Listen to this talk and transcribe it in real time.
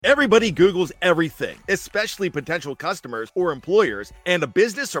Everybody Googles everything, especially potential customers or employers, and a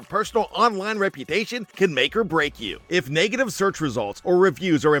business or personal online reputation can make or break you. If negative search results or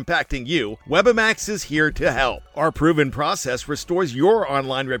reviews are impacting you, Webamax is here to help. Our proven process restores your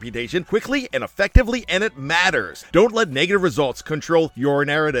online reputation quickly and effectively, and it matters. Don't let negative results control your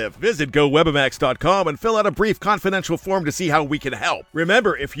narrative. Visit GoWebamax.com and fill out a brief confidential form to see how we can help.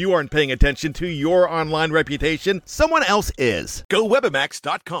 Remember, if you aren't paying attention to your online reputation, someone else is.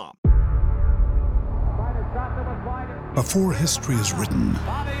 GoWebamax.com. Before history is written,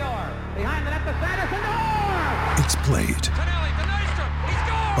 it's played.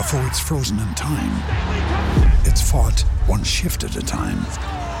 Before it's frozen in time, it's fought one shift at a time.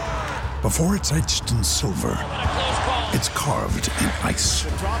 Before it's etched in silver, it's carved in ice.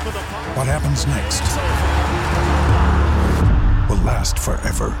 What happens next will last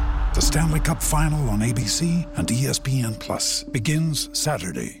forever. The Stanley Cup Final on ABC and ESPN Plus begins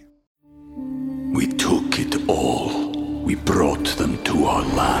Saturday. We took it all. We brought them to our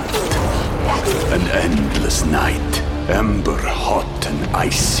land. An endless night, ember hot and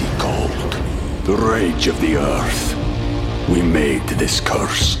icy cold. The rage of the earth. We made this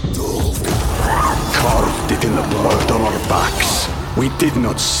curse. Carved it in the blood on our backs. We did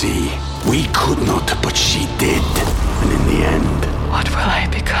not see. We could not, but she did. And in the end... What will I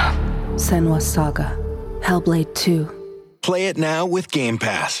become? Senua's Saga. Hellblade 2. Play it now with Game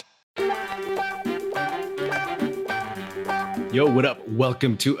Pass. Yo, what up?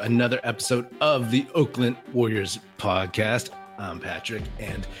 Welcome to another episode of the Oakland Warriors podcast. I'm Patrick,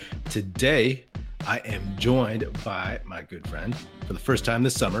 and today I am joined by my good friend for the first time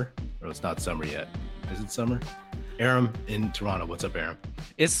this summer. Or it's not summer yet. Is it summer? Aram in Toronto. What's up, Aram?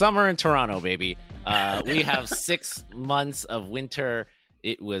 It's summer in Toronto, baby. We have 6 months of winter.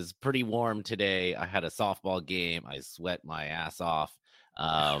 It was pretty warm today. I had a softball game. I sweat my ass off.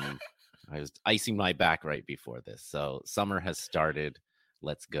 I was icing my back right before this. So summer has started.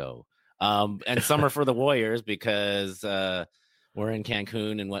 Let's go. And summer for the Warriors because we're in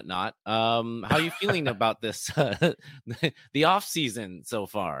Cancun and whatnot. How are you feeling about this, the off season so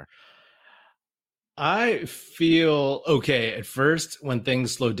far? I feel okay. At first, when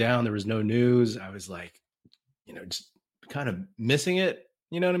things slowed down, there was no news. I was like, just kind of missing it.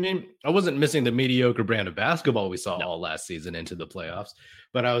 You know what I mean? I wasn't missing the mediocre brand of basketball we saw all last season into the playoffs,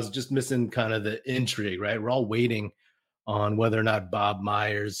 but I was just missing kind of the intrigue, right? We're all waiting on whether or not Bob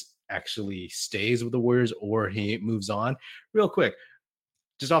Myers actually stays with the Warriors or he moves on. Real quick,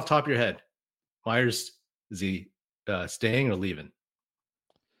 just off the top of your head, Myers, is he staying or leaving?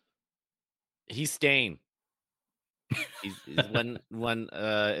 He's staying. He's when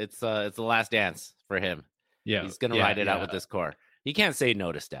it's the last dance for him. Yeah, he's gonna ride it out with this core. He can't say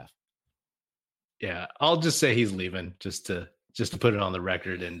no to Steph. Yeah, I'll just say he's leaving just to put it on the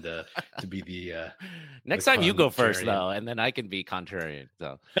record and to be the next time you go first though, and then I can be contrarian.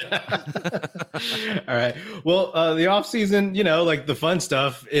 So all right. Well, the off season, like the fun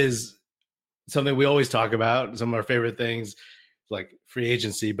stuff is something we always talk about. Some of our favorite things, like free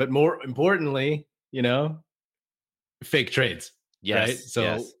agency, but more importantly, fake trades. Yes. Right.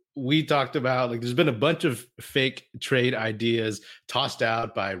 So we talked about there's been a bunch of fake trade ideas tossed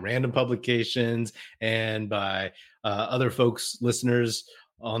out by random publications and by other folks, listeners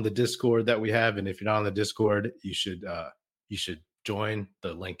on the Discord that we have. And if you're not on the Discord, you should join.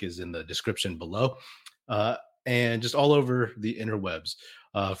 The link is in the description below. And just all over the interwebs,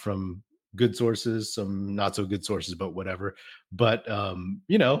 from good sources, some not so good sources, but whatever. But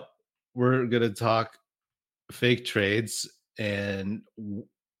we're gonna talk fake trades. And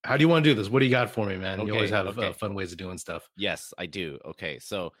how do you want to do this? What do you got for me, man? You always have fun ways of doing stuff. Yes, I do. Okay,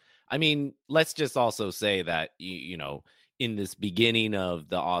 so I mean, let's just also say that in this beginning of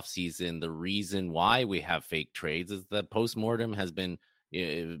the off season, the reason why we have fake trades is the postmortem has been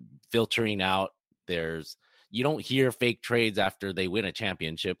filtering out. You don't hear fake trades after they win a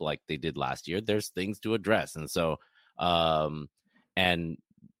championship like they did last year. There's things to address. And so, and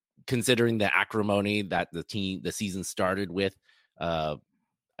considering the acrimony that the season started with,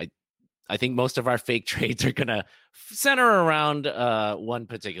 I think most of our fake trades are going to center around one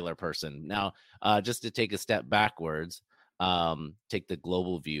particular person. Now, just to take a step backwards, take the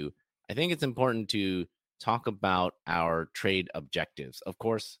global view, I think it's important to talk about our trade objectives. Of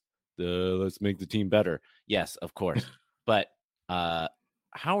course, let's make the team better. Yes, of course. But how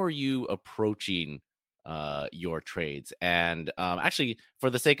are you approaching your trades? And actually, for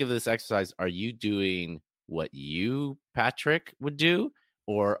the sake of this exercise, are you doing what you, Patrick, would do?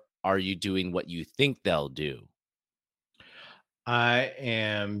 Or are you doing what you think they'll do? I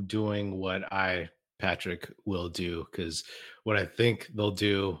am doing what I Patrick will do, because what I think they'll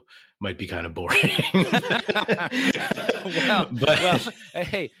do might be kind of boring. well,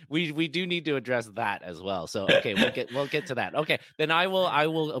 hey, we do need to address that as well. So okay, we'll get to that. Okay, then I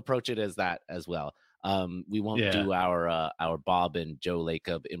will approach it as that as well. We won't do our Bob and Joe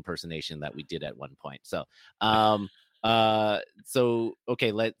Lacob impersonation that we did at one point. So so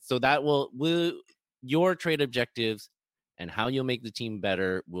okay, so that will your trade objectives and how you'll make the team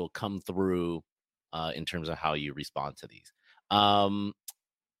better will come through in terms of how you respond to these.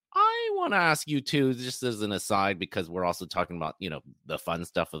 I want to ask you too, just as an aside, because we're also talking about, the fun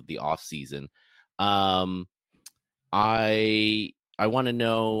stuff of the off season. I want to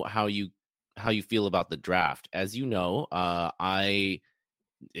know how you feel about the draft. As you know,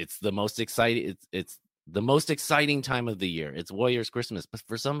 it's the most exciting. It's the most exciting time of the year. It's Warriors Christmas, but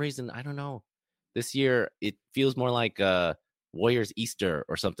for some reason, I don't know. This year, it feels more like Warriors Easter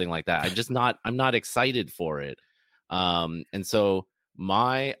or something like that. I'm not excited for it. And so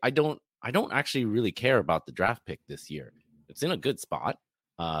I don't actually really care about the draft pick this year. It's in a good spot.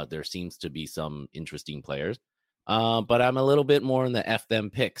 There seems to be some interesting players, but I'm a little bit more in the F them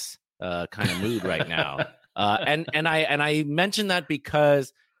picks kind of mood right now. And I mention that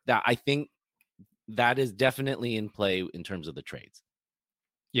because that I think that is definitely in play in terms of the trades.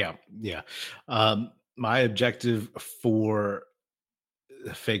 Yeah. My objective for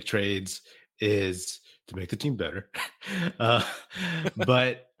fake trades is to make the team better,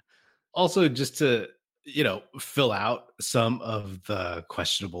 but also just to fill out some of the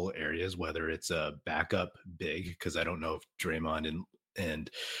questionable areas, whether it's a backup big, because I don't know if Draymond and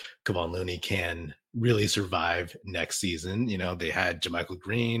Kevon Looney can really survive next season. They had JaMychal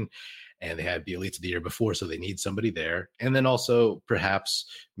Green and they had Bielitsa the year before, so they need somebody there. And then also perhaps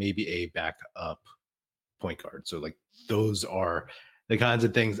maybe a backup point guard. So like those are the kinds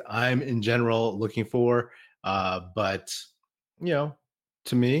of things I'm in general looking for. But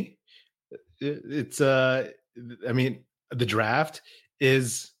to me, it's I mean, the draft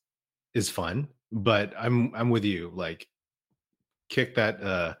is fun, but I'm with you. Like, kick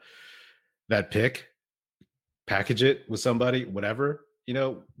that pick, package it with somebody, whatever.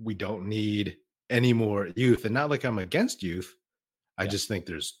 We don't need any more youth, and not like I'm against youth. I just think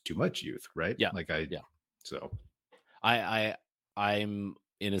there's too much youth, right? Yeah. So I'm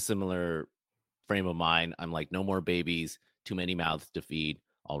in a similar frame of mind. I'm like, no more babies, too many mouths to feed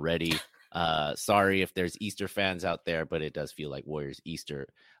already. Sorry if there's Easter fans out there, but it does feel like Warriors Easter.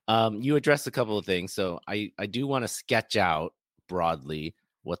 You addressed a couple of things, so I do want to sketch out broadly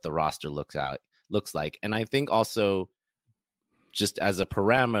what the roster looks like, and I think also just as a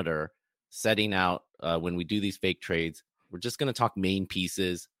parameter, setting out when we do these fake trades, we're just going to talk main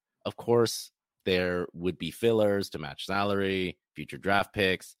pieces. Of course, there would be fillers to match salary, future draft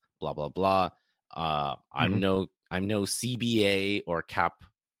picks, blah blah blah. I'm no CBA or cap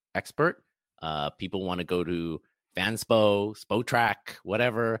expert. People want to go to Fanspo, Spotrac,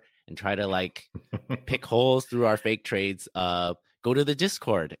 whatever, and try to like pick holes through our fake trades. Go to the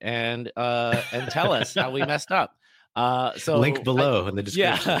Discord and tell us how we messed up. So link below in the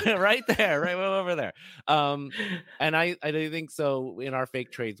description. Yeah, right there, right over there. And I think so. In our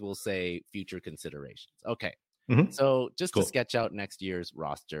fake trades, we'll say future considerations. Okay. So just to sketch out next year's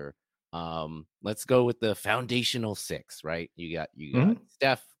roster, let's go with the foundational six, right? You got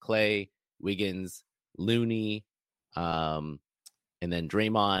Steph, Clay, Wiggins, Looney, and then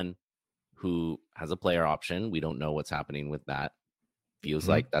Draymond, who has a player option. We don't know what's happening with that. Feels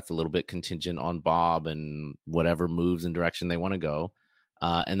like that's a little bit contingent on Bob and whatever moves and direction they want to go.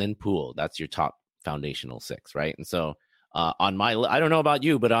 And then Poole, that's your top foundational six, right? And so on my I don't know about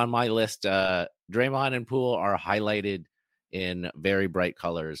you, but on my list, Draymond and Poole are highlighted in very bright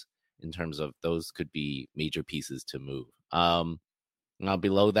colors in terms of those could be major pieces to move. Now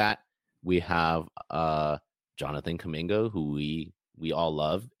below that, we have Jonathan Kuminga, who we all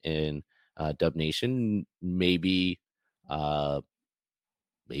love in Dub Nation. Maybe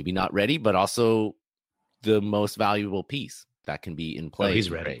not ready, but also the most valuable piece that can be in play. Oh,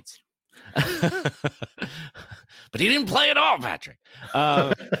 he's ready. Trades. But he didn't play at all, Patrick.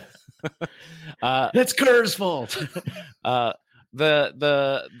 That's Kerr's fault.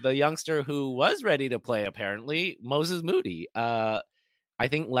 The youngster who was ready to play, apparently, Moses Moody. I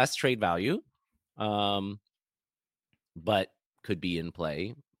think less trade value, but could be in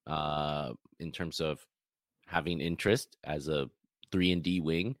play in terms of having interest as a 3-and-D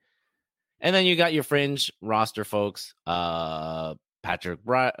wing. And then you got your fringe roster folks. Patrick.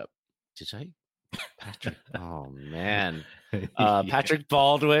 Oh man. Patrick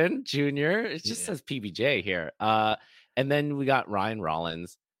Baldwin Jr. It just says PBJ here. And then we got Ryan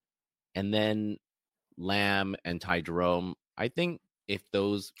Rollins. And then Lamb and Ty Jerome, I think if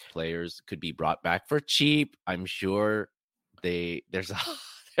those players could be brought back for cheap, I'm sure there's a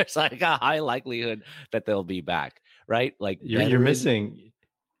there's like a high likelihood that they'll be back, right? Like You're missing.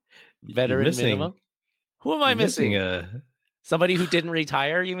 You're veteran missing. minimum. Who am I You're missing? missing Somebody who didn't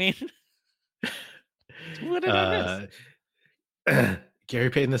retire, you mean? What did I miss? Gary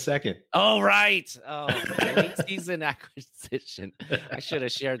Payton II. Oh, right. Oh, late season acquisition. I should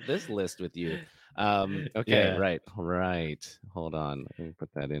have shared this list with you. Okay, Yeah. right. Hold on. Let me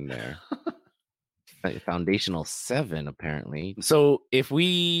put that in there. Foundational 7, apparently. So if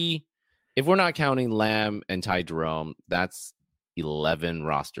we're not counting Lamb and Ty Jerome, that's 11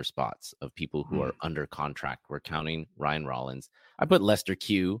 roster spots of people who are under contract. We're counting Ryan Rollins. I put Lester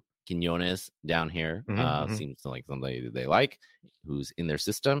Quinones down here. Seems like somebody that they like, who's in their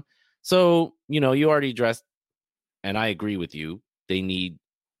system. So, you already addressed, and I agree with you. They need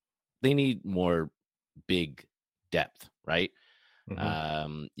more big depth, right?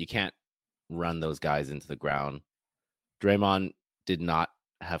 You can't run those guys into the ground. Draymond did not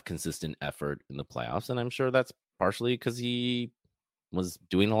have consistent effort in the playoffs, and I'm sure that's partially because he was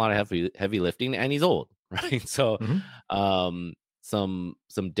doing a lot of heavy lifting, and he's old, right? So,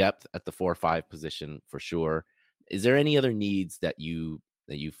 some depth at the 4-5 position for sure. Is there any other needs that you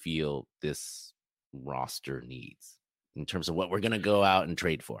feel this roster needs in terms of what we're going to go out and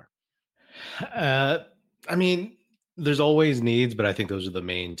trade for? I mean, there's always needs, but I think those are the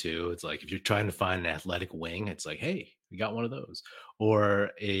main two. It's like if you're trying to find an athletic wing, it's like, hey, we got one of those,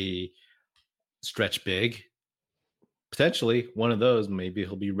 or a stretch big. Potentially one of those. Maybe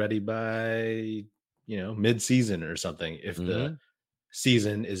he'll be ready by mid-season or something if the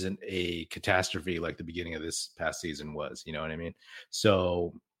season isn't a catastrophe like the beginning of this past season was. You know what I mean?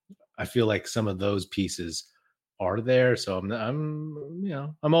 So I feel like some of those pieces are there. So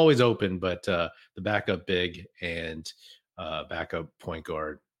I'm always open, but the backup big and backup point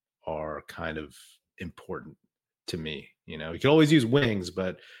guard are kind of important to me. You can always use wings,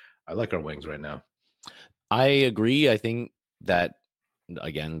 but I like our wings right now. I agree. I think that,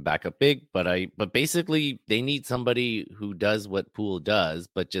 again, backup big, but basically they need somebody who does what Poole does,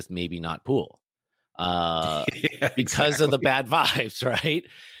 but just maybe not Poole. Because of the bad vibes, right?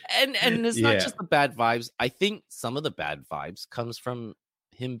 And it's not just the bad vibes. I think some of the bad vibes comes from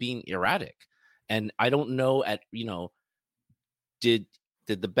him being erratic. And I don't know did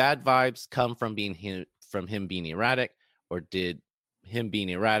the bad vibes come from him being erratic, or did him being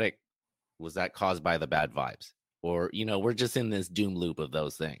erratic, was that caused by the bad vibes? Or, we're just in this doom loop of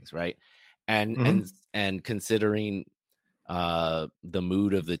those things, right? And considering the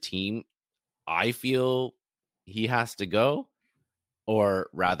mood of the team, I feel he has to go. Or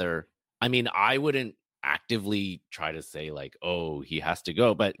rather, I mean, I wouldn't actively try to say like, oh, he has to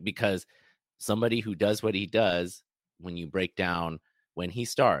go, but because somebody who does what he does, when you break down when he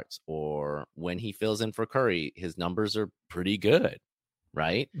starts or when he fills in for Curry, his numbers are pretty good,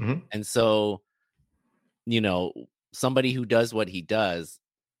 right? And so, somebody who does what he does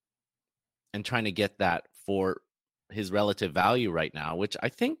and trying to get that for his relative value right now, which I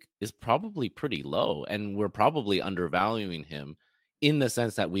think is probably pretty low, and we're probably undervaluing him in the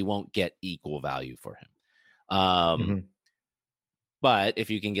sense that we won't get equal value for him. But if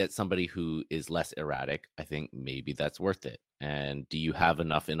you can get somebody who is less erratic, I think maybe that's worth it. And do you have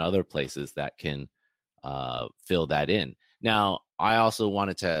enough in other places that can fill that in? Now, I also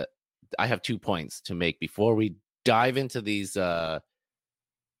I have 2 points to make before we dive into these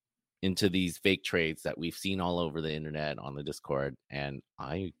fake trades that we've seen all over the internet, on the Discord, and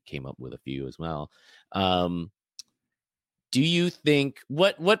I came up with a few as well. Do you think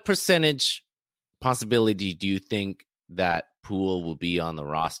what percentage possibility do you think that Poole will be on the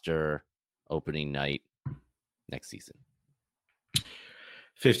roster opening night next season?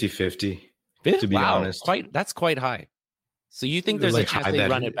 50-50, to be honest. That's quite high. So you think there's a chance they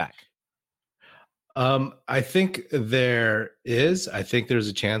run it back? I think there is. I think there's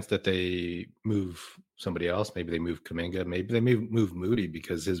a chance that they move somebody else. Maybe they move Kuminga. Maybe they move Moody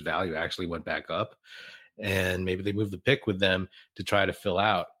because his value actually went back up. And maybe they move the pick with them to try to fill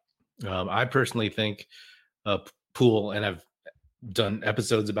out. I personally think Poole, and I've done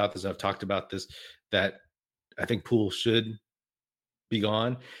episodes about this, I've talked about this, that I think Poole should be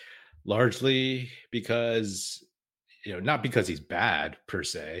gone, largely because, not because he's bad per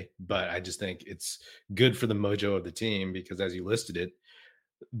se, but I just think it's good for the mojo of the team because, as you listed it,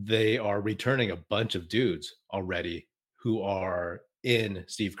 they are returning a bunch of dudes already who are in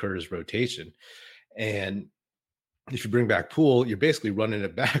Steve Kerr's rotation. And if you bring back Poole, you're basically running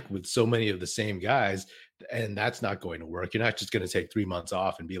it back with so many of the same guys, and that's not going to work. You're not just going to take 3 months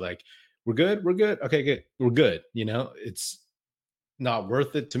off and be like, we're good. We're good. Okay, good. We're good. It's not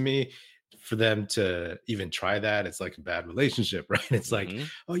worth it to me for them to even try that. It's like a bad relationship, right? It's like,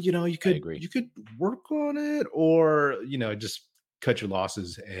 oh, you could work on it, or just cut your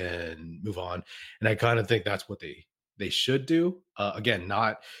losses and move on. And I kind of think that's what they should do. Again,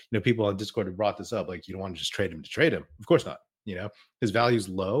 not people on Discord have brought this up, like you don't want to just trade him to trade him. Of course not. His value's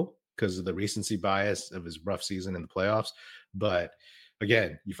low because of the recency bias of his rough season in the playoffs. But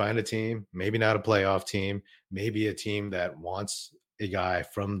again, you find a team, maybe not a playoff team, maybe a team that wants a guy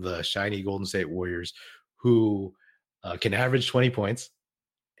from the shiny Golden State Warriors who can average 20 points,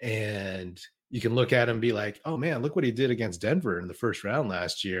 and you can look at him and be like, oh man, look what he did against Denver in the first round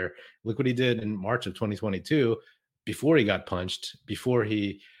last year. Look what he did in March of 2022 before he got punched, before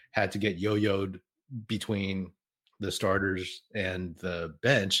he had to get yo-yoed between the starters and the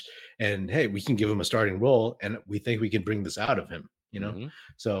bench. And hey, we can give him a starting role, and we think we can bring this out of him,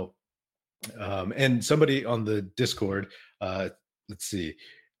 So, and somebody on the Discord, let's see,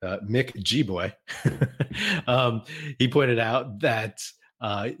 Mick G Boy, he pointed out that,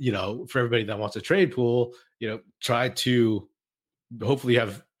 for everybody that wants to trade Poole, try to hopefully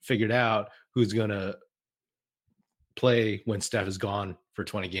have figured out who's going to play when Steph is gone for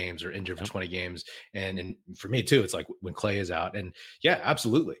 20 games or injured for 20 games. And for me too, it's like when Clay is out. And yeah,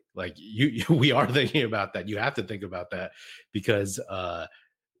 absolutely. Like we are thinking about that. You have to think about that, because a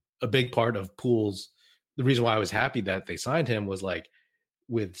big part of Poole's, the reason why I was happy that they signed him was like,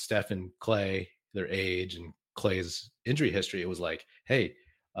 with Steph and Clay, their age and Clay's injury history, it was like, hey,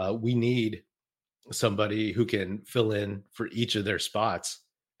 we need somebody who can fill in for each of their spots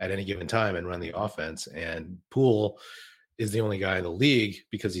at any given time and run the offense. And Poole is the only guy in the league,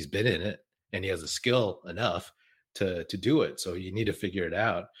 because he's been in it and he has the skill enough to do it. So you need to figure it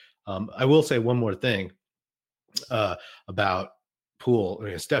out. I will say one more thing about Poole. I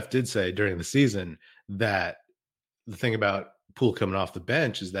mean, Steph did say during the season that the thing about Poole coming off the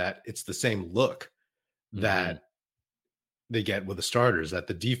bench is that it's the same look that they get with the starters, that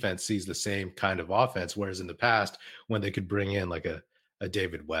the defense sees the same kind of offense. Whereas in the past, when they could bring in like a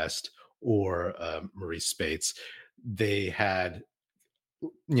David West or Maurice Spates, they had,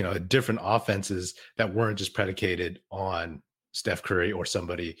 different offenses that weren't just predicated on Steph Curry or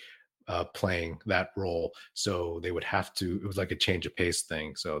somebody playing that role. So they would have to, it was like a change of pace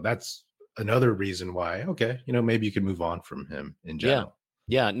thing. So that's another reason why, okay, maybe you can move on from him in general.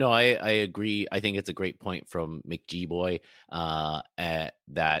 Yeah, no, I agree. I think it's a great point from McG Boy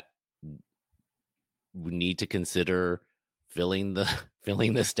that we need to consider filling the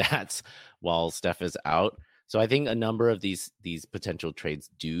stats while Steph is out. So I think a number of these potential trades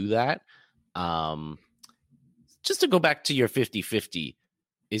do that. Just to go back to your 50-50,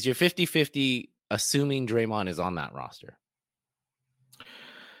 is your 50-50 assuming Draymond is on that roster?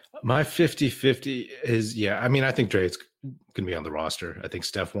 My 50-50 is, I mean, I think Dre's going to be on the roster. I think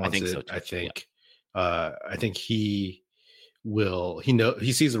Steph wants it. So too, I think he will.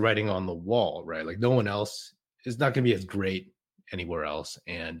 He sees the writing on the wall, right? Like no one else is not going to be as great anywhere else.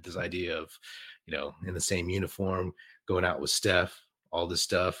 And this idea of, in the same uniform, going out with Steph, all this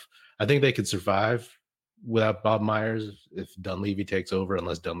stuff, I think they could survive without Bob Myers if Dunleavy takes over,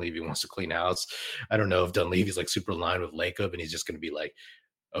 unless Dunleavy wants to clean house. I don't know if Dunleavy's like super aligned with Lacob and he's just going to be like,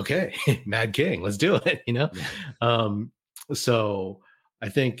 okay, Mad King, let's do it, So I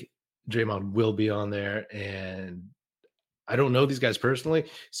think Draymond will be on there, and I don't know these guys personally,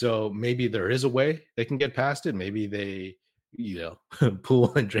 so maybe there is a way they can get past it. Maybe they,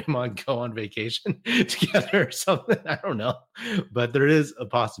 Poole and Draymond go on vacation together or something. I don't know, but there is a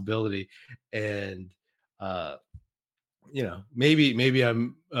possibility. And, maybe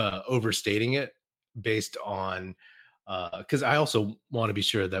I'm overstating it based on, because I also want to be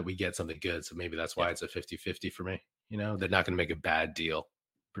sure that we get something good. So maybe that's why it's a 50-50 for me. They're not going to make a bad deal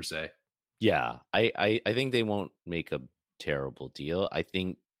per se. Yeah, I think they won't make a terrible deal. I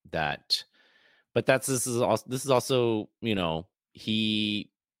think that, but this is also, he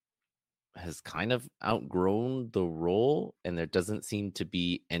has kind of outgrown the role, and there doesn't seem to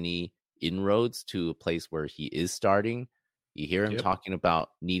be any inroads to a place where he is starting. You hear him talking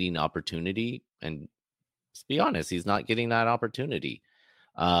about needing opportunity, and let's be honest, he's not getting that opportunity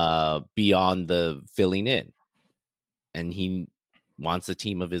beyond the filling in, and he wants a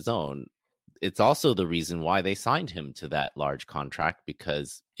team of his own. It's also the reason why they signed him to that large contract,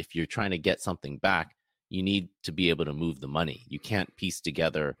 because if you're trying to get something back, you need to be able to move the money. You can't piece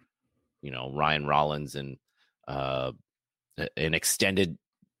together, Ryan Rollins and an extended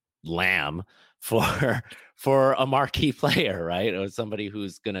Lamb for a marquee player, right? Or somebody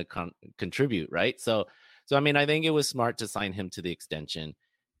who's going to contribute, right? So I mean, I think it was smart to sign him to the extension.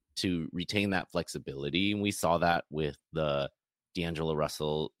 to retain that flexibility. And we saw that with the D'Angelo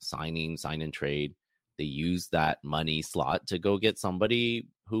Russell sign and trade. They used that money slot to go get somebody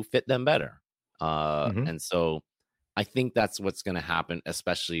who fit them better. And so I think that's what's going to happen,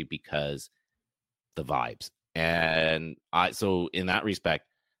 especially because the vibes. And so in that respect,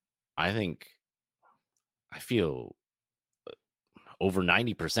 I feel over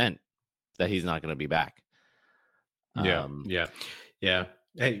 90% that he's not going to be back. Yeah.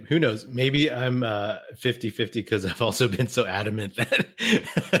 Hey, who knows? Maybe I'm 50-50 because I've also been so adamant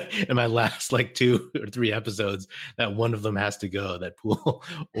that in my last like 2 or 3 episodes that one of them has to go, that Poole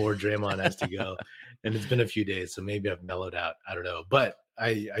or Draymond has to go. And it's been a few days, so maybe I've mellowed out. I don't know. But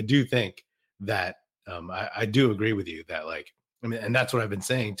I do think that I do agree with you that, like, I mean, and that's what I've been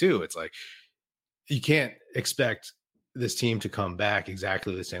saying too. It's like, you can't expect this team to come back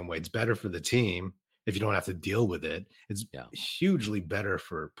exactly the same way. It's better for the team if you don't have to deal with it. It's hugely better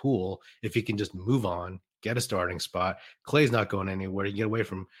for Poole if he can just move on, get a starting spot. Clay's not going anywhere. You get away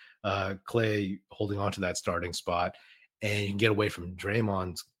from Clay holding on to that starting spot, and you can get away from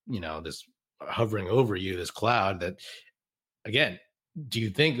Draymond's, this hovering over you, this cloud that, again, do you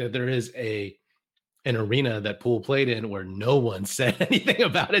think that there is an arena that Poole played in where no one said anything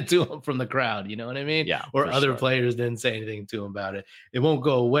about it to him from the crowd? You know what I mean? Yeah. Or other players didn't say anything to him about it. It won't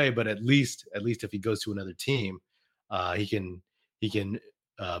go away, but at least if he goes to another team, he can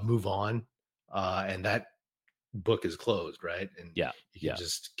move on, and that book is closed, right? And he can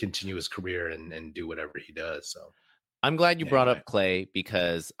just continue his career and do whatever he does. So I'm glad you brought up Clay,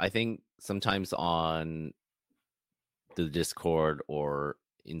 because I think sometimes on the Discord or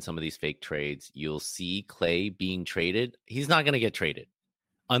in some of these fake trades, you'll see Clay being traded. He's not going to get traded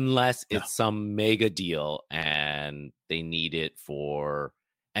unless it's some mega deal and they need it for,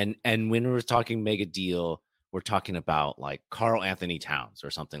 and when we're talking mega deal, we're talking about like Karl Anthony Towns or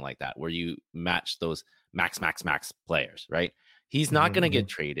something like that, where you match those max players, right? He's not going to get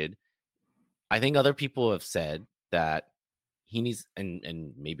traded. I think other people have said that he needs,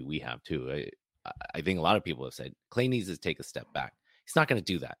 and maybe we have too. I think a lot of people have said Clay needs to take a step back. He's not going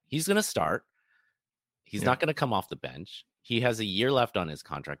to do that. He's going to start. He's not going to come off the bench. He has a year left on his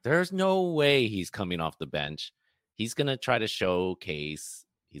contract. There's no way he's coming off the bench. He's going to try to showcase.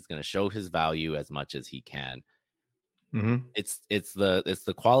 He's going to show his value as much as he can. It's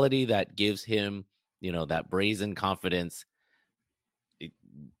the quality that gives him, that brazen confidence.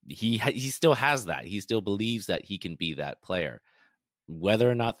 He still has that. He still believes that he can be that player.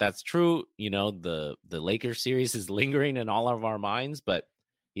 Whether or not that's true, the Lakers series is lingering in all of our minds, but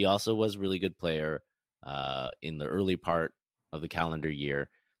he also was a really good player in the early part of the calendar year.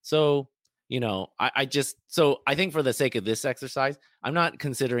 So, I think for the sake of this exercise, I'm not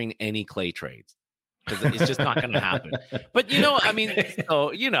considering any Clay trades, because it's just not going to happen. But, I mean,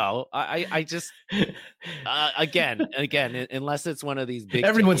 so, I just, again, unless it's one of these big,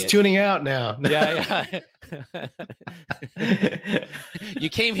 everyone's tuning out now. Yeah. You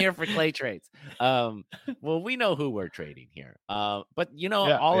came here for Clay trades. Well, we know who we're trading here. But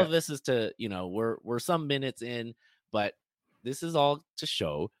all of this is to, we're some minutes in, but this is all to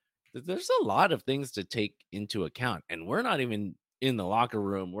show that there's a lot of things to take into account, and we're not even in the locker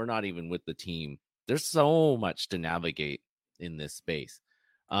room. We're not even with the team. There's so much to navigate in this space.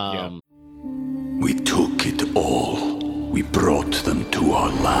 We took it all. We brought them to our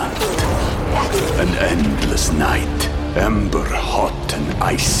land. An endless night, ember hot and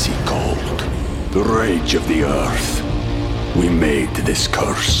icy cold. The rage of the earth. We made this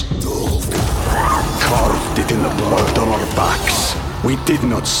curse. Carved it in the blood on our backs. We did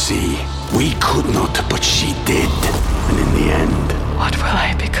not see. We could not, but she did. And in the end, What will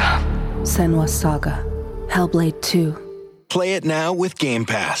I become? Senwa Saga. Hellblade 2. Play it now with Game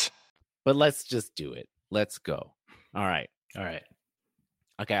Pass. But let's just do it. Let's go. All right.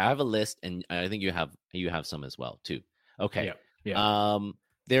 Okay, I have a list, and I think you have some as well too. Okay. Yeah.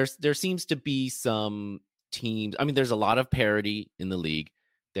 There seems to be some teams. I mean, there's a lot of parity in the league.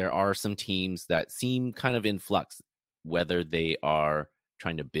 There are some teams that seem kind of in flux, whether they are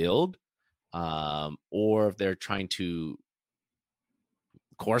trying to build, or if they're trying to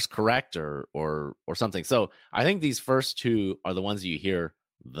course correct or something. So I think these first two are the ones you hear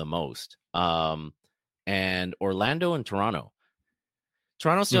the most. And Orlando and Toronto.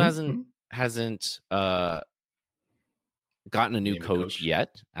 Toronto still hasn't gotten a new coach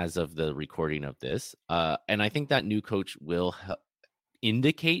yet as of the recording of this. And I think that new coach will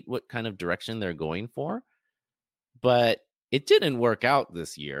indicate what kind of direction they're going for. But it didn't work out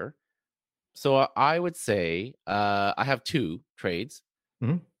this year. So I would say I have two trades.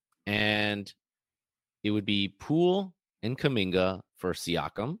 And it would be Poole and Kuminga for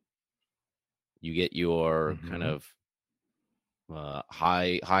Siakam. You get your kind of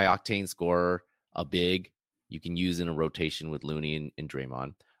high octane scorer, a big you can use in a rotation with Looney and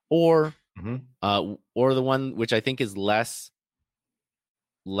Draymond, or the one which I think is less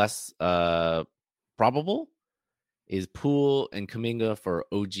probable is Poole and Kuminga for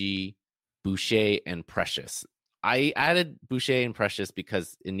OG, Boucher, and Precious. I added Boucher and Precious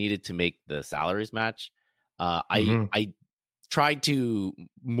because it needed to make the salaries match. I tried to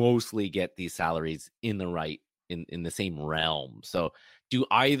mostly get these salaries in the same realm. So do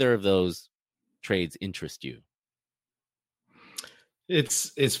either of those trades interest you?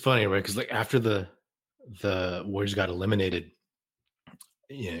 It's funny, right? Because like after the Warriors got eliminated,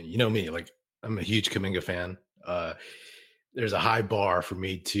 you know me, like I'm a huge Kuminga fan. There's a high bar for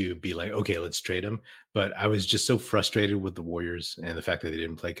me to be like, okay, let's trade him. But I was just so frustrated with the Warriors and the fact that they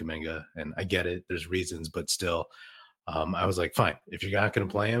didn't play Kuminga. And I get it, there's reasons, but still, I was like, fine, if you're not going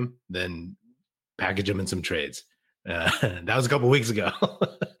to play him, then package him in some trades. That was a couple weeks ago.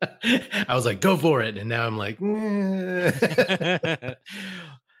 I was like, go for it. And now I'm like,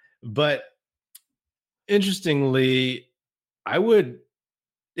 but interestingly, I would,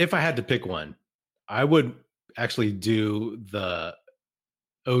 if I had to pick one, I would actually do the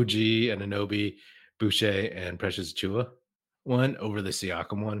OG and Anunoby, Boucher and Precious Achiuwa one over the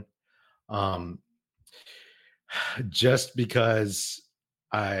Siakam one. Just because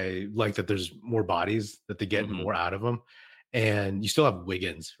I like that there's more bodies, that they get more out of them. And you still have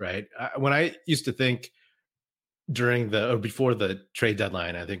Wiggins, right? When I used to think before the trade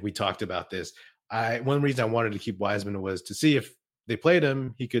deadline, I think we talked about this. One reason I wanted to keep Wiseman was to see if they played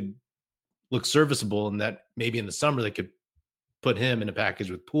him, he could look serviceable, and that maybe in the summer they could put him in a package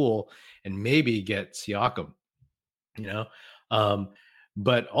with Poole and maybe get Siakam,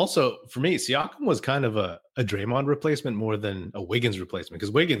 but also for me, Siakam was kind of a Draymond replacement more than a Wiggins replacement,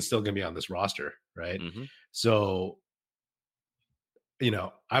 because Wiggins still going to be on this roster, right? So,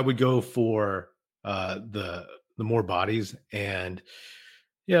 I would go for the more bodies, and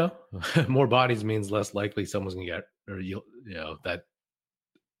more bodies means less likely someone's going to get, or that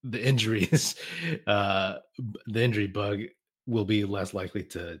the injuries, the injury bug will be less likely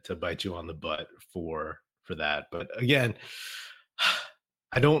to bite you on the butt for that. But again,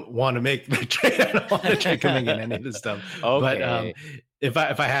 I don't want to make the trade. I don't want to trade coming in any of this stuff. Okay.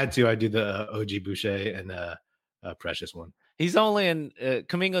 But if I had to, I'd do the OG Boucher and Precious one. He's only in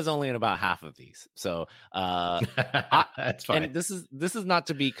Kuminga's only in about half of these, so that's fine. And this is not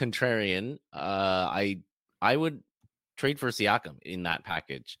to be contrarian. I would trade for Siakam in that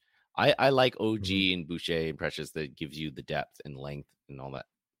package. I like OG and Boucher and Precious, that gives you the depth and length and all that.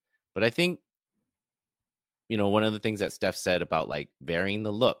 But I think, one of the things that Steph said about like varying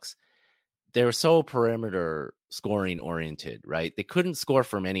the looks, they're so perimeter scoring oriented, right? They couldn't score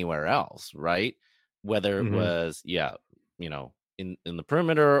from anywhere else, right? Whether it was, in the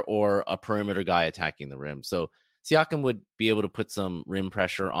perimeter or a perimeter guy attacking the rim. So Siakam would be able to put some rim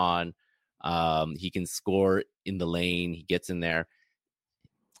pressure on. He can score in the lane. He gets in there.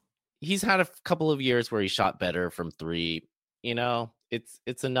 He's had a couple of years where he shot better from three.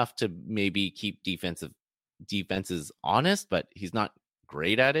 It's enough to maybe keep defenses honest, but he's not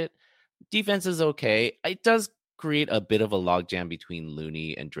great at it. Defense is okay. It does create a bit of a logjam between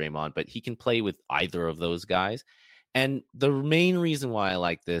Looney and Draymond, but he can play with either of those guys. And the main reason why I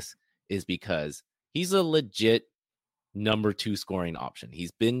like this is because he's a legit number 2 scoring option.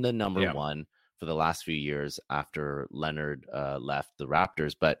 He's been the number 1 for the last few years after Leonard left the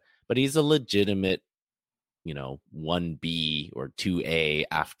Raptors, but he's a legitimate, 1B or 2A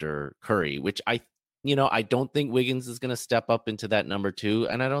after Curry, which I don't think Wiggins is going to step up into that number 2,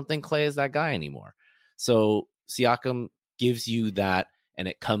 and I don't think Klay is that guy anymore. So Siakam gives you that, and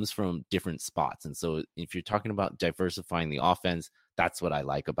it comes from different spots. And so if you're talking about diversifying the offense, that's what I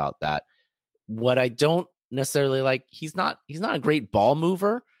like about that. What I don't necessarily like, he's not a great ball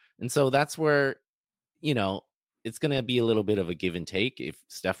mover. And so that's where, it's going to be a little bit of a give and take. If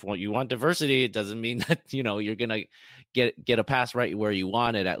Steph you want diversity, it doesn't mean that, you're going to get a pass right where you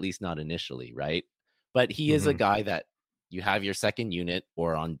want it, at least not initially. Right. But he is a guy that you have your second unit,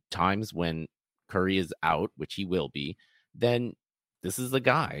 or on times when Curry is out, which he will be, then this is the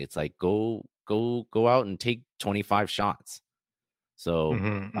guy. It's like, go out and take 25 shots. So,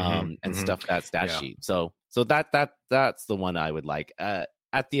 and stuff that stat sheet. So that's the one I would like, at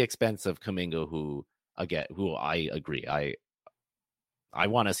the expense of Kuminga, who I agree. I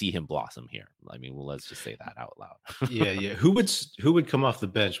want to see him blossom here. I mean, well, let's just say that out loud. Yeah. Who would come off the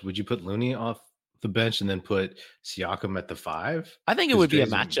bench? Would you put Looney off the bench and then put Siakam at the 5? I think it would be a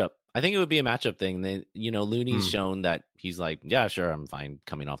matchup. I think it would be a matchup thing. They, Looney's shown that he's like, yeah, sure, I'm fine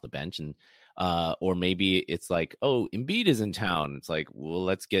coming off the bench, and or maybe it's like, oh, Embiid is in town. It's like, well,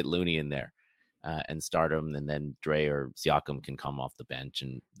 let's get Looney in there and start him, and then Dre or Siakam can come off the bench.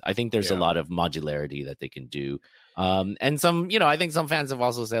 And I think there's a lot of modularity that they can do. And some, I think some fans have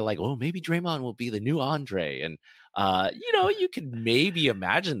also said like, oh, maybe Draymond will be the new Andre, and you could maybe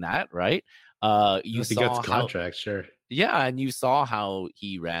imagine that, right? You saw gets contract, sure. Yeah, and you saw how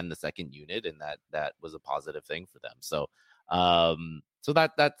he ran the second unit, and that was a positive thing for them. So, so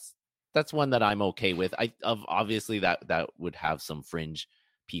that's one that I'm okay with. Obviously that would have some fringe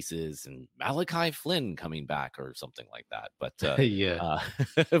pieces and Malachi Flynn coming back or something like that. But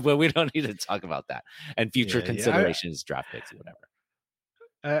but we don't need to talk about that and future considerations, draft picks, or whatever.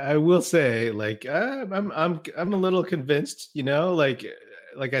 I will say, like, I'm a little convinced.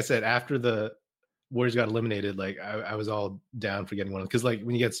 Like I said, after the Warriors got eliminated, like I was all down for getting one, because like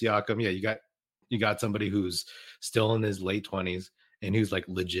when you get Siakam, you got somebody who's still in his late 20s and who's like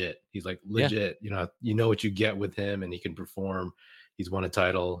legit. He's like legit. You know what you get with him, and he can perform. He's won a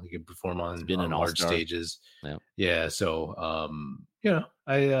title. He can perform on large stages. Yeah. So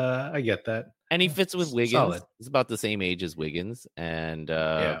I get that. And he fits with Wiggins. Solid. He's about the same age as Wiggins, and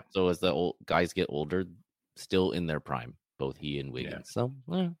so as the old guys get older, still in their prime. Both he and Wiggins. So,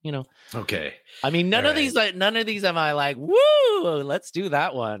 okay. I mean, none of these am I like, woo, let's do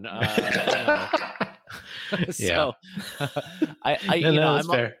that one. So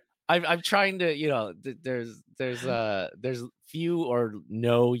I'm trying to, there's few or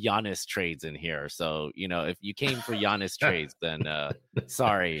no Giannis trades in here. So, if you came for Giannis trades, then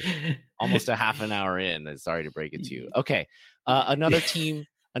sorry, almost a half an hour in. Sorry to break it to you. Okay. Another team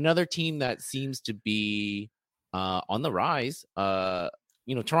that seems to be on the rise.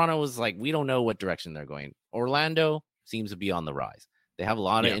 Toronto was like, we don't know what direction they're going. Orlando seems to be on the rise. They have a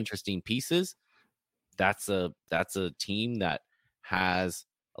lot of interesting pieces. That's a team that has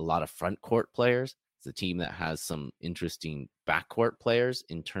a lot of front court players. It's a team that has some interesting backcourt players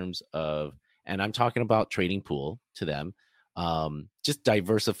in terms of, and I'm talking about trading Poole to them, just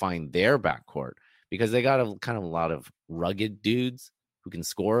diversifying their backcourt, because they got a lot of rugged dudes who can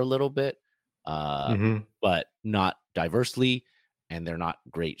score a little bit, but not diversely, and they're not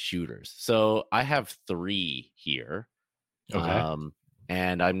great shooters. So I have 3 here. Okay.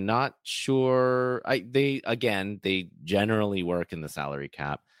 And I'm not sure. They generally work in the salary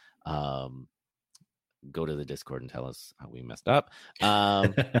cap. Go to the Discord and tell us how we messed up.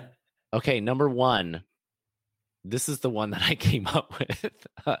 Okay, number 1. This is the one that I came up with.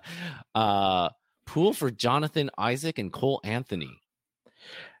 Poole for Jonathan Isaac and Cole Anthony.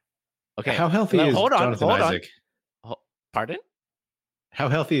 Okay, how healthy is Jonathan Isaac? Pardon? How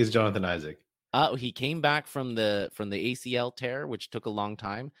healthy is Jonathan Isaac? He came back from the ACL tear, which took a long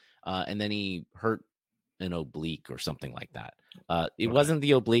time, and then he hurt an oblique or something like that. It wasn't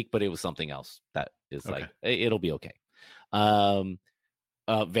the oblique, but it was something else that is like, it'll be okay.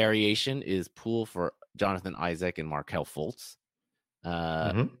 Variation is Poole for Jonathan Isaac and Markelle Fultz.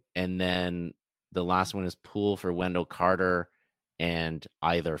 And then the last one is Poole for Wendell Carter and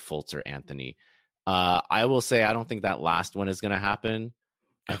either Fultz or Anthony. I will say, I don't think that last one is going to happen.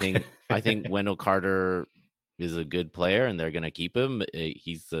 I think Wendell Carter is a good player, and they're going to keep him.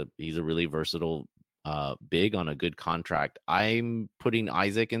 He's a really versatile big on a good contract. I'm putting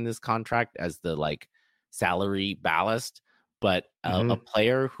Isaac in this contract as the like salary ballast, but a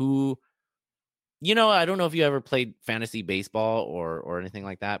player who, I don't know if you ever played fantasy baseball or anything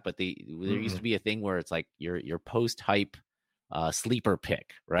like that, but there used to be a thing where it's like your post hype sleeper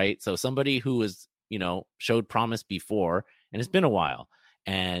pick, right? So somebody who was, showed promise before, and it's been a while,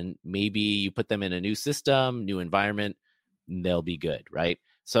 and maybe you put them in a new system, new environment, they'll be good, right?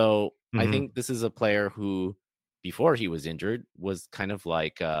 So I think this is a player who, before he was injured, was kind of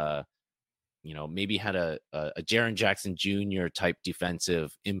like, maybe had a Jaren Jackson Jr. type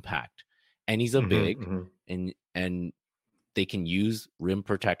defensive impact. And he's a big, and they can use rim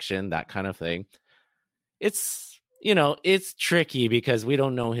protection, that kind of thing. It's, it's tricky because we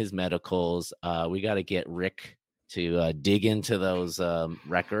don't know his medicals. We got to get Rick to dig into those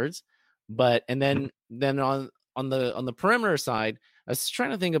records. But, and then on the perimeter side, I was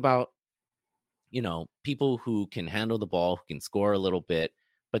trying to think about, people who can handle the ball, who can score a little bit,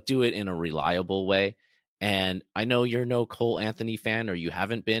 but do it in a reliable way. And I know you're no Cole Anthony fan, or you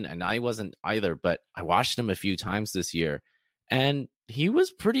haven't been, and I wasn't either, but I watched him a few times this year, and he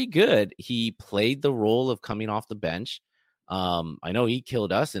was pretty good. He played the role of coming off the bench. I know he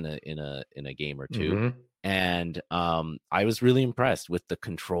killed us in a game or two. And I was really impressed with the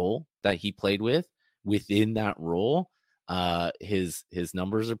control that he played with within that role. His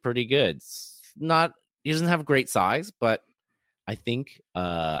numbers are pretty good. He doesn't have great size, but I think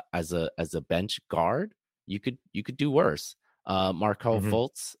as a bench guard, you could do worse. Markel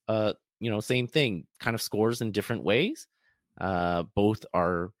Fultz, same thing, kind of scores in different ways. Both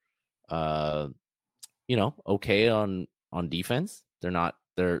are okay on defense. They're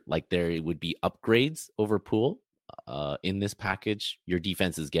would be upgrades over Poole. In this package, your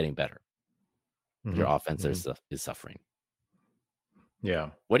defense is getting better. Your offense is suffering. Yeah.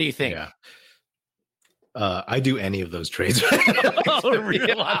 What do you think? Yeah. I do any of those trades. Oh,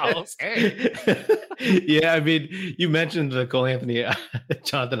 really? Wow. Okay. Yeah, I mean, you mentioned the Cole Anthony,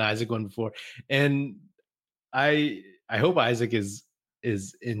 Jonathan Isaac one before, and I hope Isaac is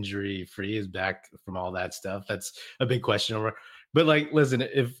injury free, is back from all that stuff. That's a big question over. But like, listen,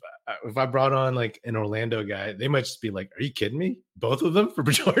 if I brought on like an Orlando guy, they might just be like, "Are you kidding me? Both of them for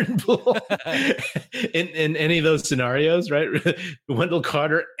Jordan Poole?" in any of those scenarios, right? Wendell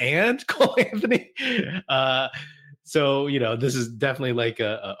Carter and Cole Anthony. So this is definitely like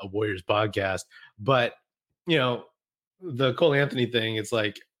a Warriors podcast. But the Cole Anthony thing, it's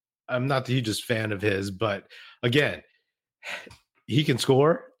like I'm not the hugest fan of his, but again, he can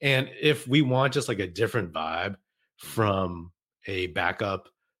score, and if we want just like a different vibe from a backup,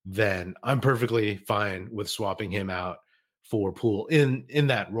 then I'm perfectly fine with swapping him out for Poole in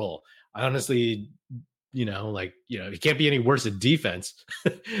that role. I honestly, he can't be any worse at defense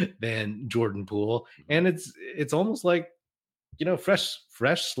than Jordan Poole, and it's almost like fresh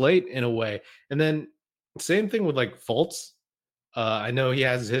slate in a way. And then same thing with like Fultz. I know he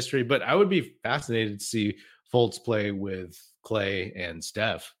has his history, but I would be fascinated to see Fultz play with Clay and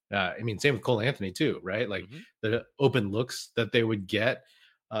Steph. Same with Cole Anthony too, right? Like the open looks that they would get,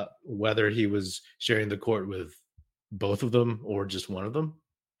 whether he was sharing the court with both of them or just one of them.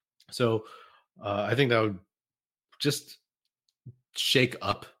 So I think that would just shake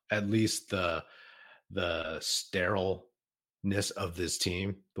up at least the sterileness of this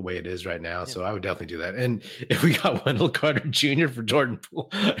team the way it is right now. Yeah. So I would definitely do that. And if we got Wendell Carter Jr. for Jordan Poole,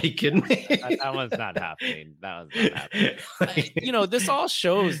 are you kidding me? That one's not happening. That one's not happening. This all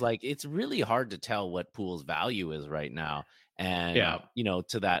shows like it's really hard to tell what Poole's value is right now. And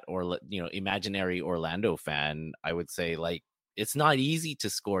to that imaginary Orlando fan, I would say like it's not easy to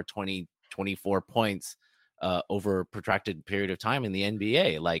score 24 points over a protracted period of time in the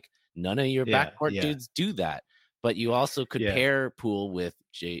NBA. Like none of your backcourt dudes do that. But you also could pair Poole with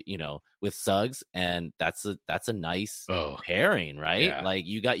with Suggs, and that's a nice pairing, right? Yeah. Like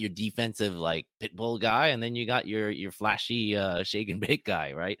you got your defensive like pit bull guy, and then you got your flashy shake and bake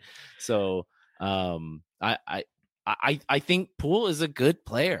guy, right? So I think Poole is a good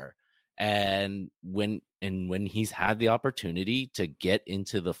player, and when he's had the opportunity to get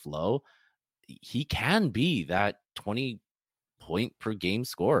into the flow, he can be that 20-point per game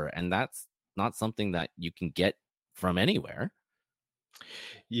scorer, and that's not something that you can get from anywhere.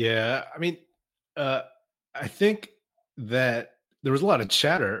 Yeah, I think that there was a lot of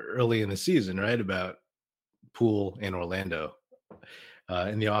chatter early in the season, right, about Poole and Orlando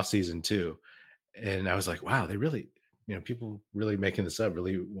in the offseason too. And I was like, wow, they really, people really making this up,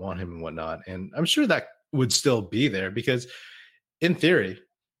 really want him and whatnot. And I'm sure that would still be there because in theory,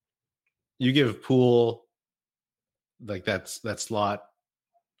 you give Poole like that slot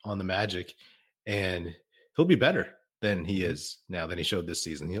on the Magic and he'll be better than he is now, than he showed this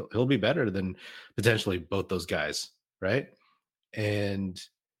season. He'll be better than potentially both those guys, right? And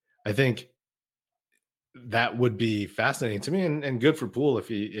I think that would be fascinating to me and good for Poole if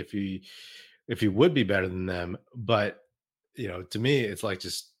he would be better than them. But to me, it's like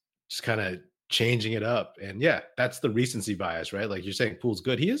just kind of changing it up. And yeah, that's the recency bias, right? Like you're saying Poole's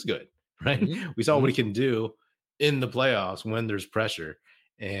good. He is good, right? Mm-hmm. We saw what he can do in the playoffs when there's pressure.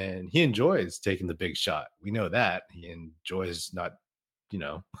 And he enjoys taking the big shot. We know that. He enjoys not,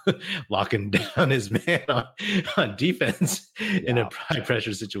 locking down his man on defense in a high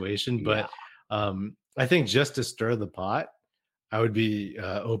pressure situation. But I think just to stir the pot, I would be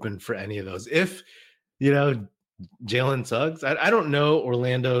open for any of those. If, Jalen Suggs, I don't know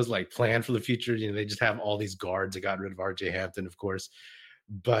Orlando's like plan for the future. They just have all these guards. They got rid of RJ Hampton, of course.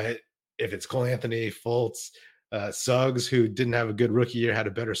 But if it's Cole Anthony, Fultz, Suggs, who didn't have a good rookie year, had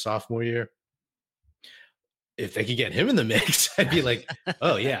a better sophomore year. If they could get him in the mix, I'd be like,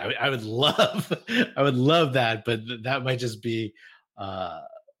 oh yeah, I would love that. But that might just be,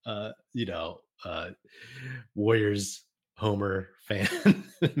 Warriors Homer fan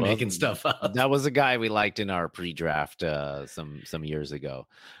making stuff up. That was a guy we liked in our pre-draft some years ago.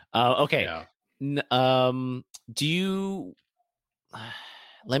 Okay. Yeah. Do you?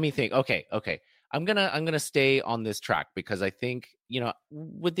 Let me think. Okay. I'm gonna stay on this track because I think,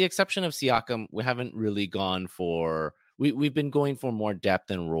 with the exception of Siakam, we haven't really gone for we've been going for more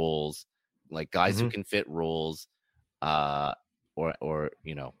depth and roles, like guys who can fit roles, or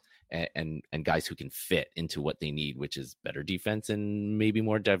and guys who can fit into what they need, which is better defense and maybe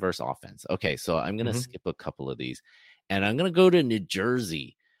more diverse offense. Okay, so I'm gonna skip a couple of these, and I'm gonna go to New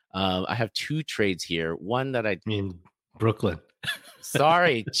Jersey. I have two trades here. One that I mean Brooklyn.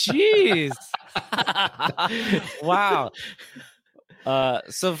 Sorry, jeez. Wow.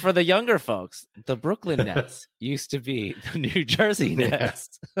 So for the younger folks, the Brooklyn Nets used to be the New Jersey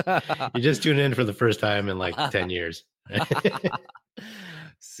Nets. You just tuned in for the first time in like 10 years.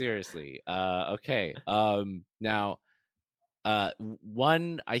 Seriously. Okay. Now,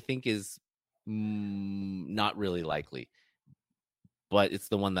 one I think is not really likely, but it's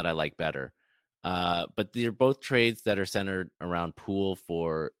the one that I like better. But they're both trades that are centered around Poole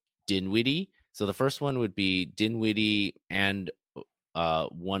for Dinwiddie. So the first one would be Dinwiddie and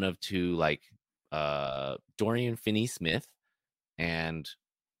one of two, like Dorian Finney-Smith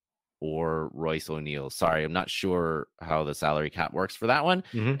or Royce O'Neal. Sorry, I'm not sure how the salary cap works for that one.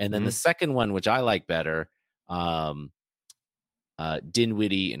 And then the second one, which I like better,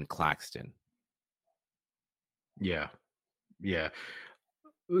 Dinwiddie and Claxton. Yeah.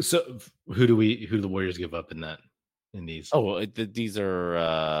 So who do the Warriors give up in these? Oh, these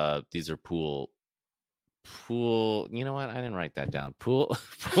are Poole. You know what? I didn't write that down. Poole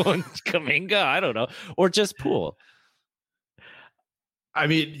and Kuminga. I don't know, or just Poole. I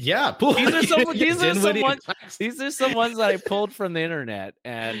mean, yeah, Poole. These are some ones that I pulled from the internet,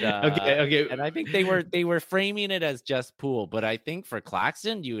 and okay. And I think they were framing it as just Poole, but I think for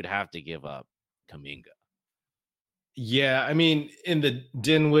Claxton, you would have to give up Kuminga. Yeah, I mean, in the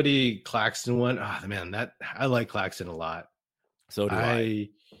Dinwiddie Claxton one, man, that I like Claxton a lot. So do I.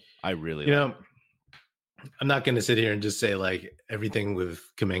 I really, I'm not going to sit here and just say like everything with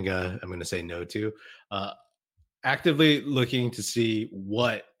Kuminga I'm going to say no to. Actively looking to see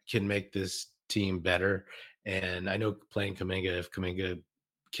what can make this team better. And I know playing Kuminga, if Kuminga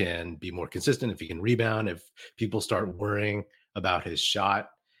can be more consistent, if he can rebound, if people start worrying about his shot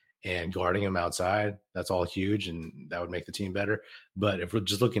and guarding him outside, that's all huge, and that would make the team better. But if we're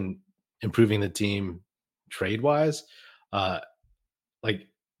just improving the team trade-wise, like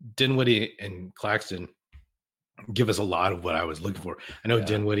Dinwiddie and Claxton give us a lot of what I was looking for. I know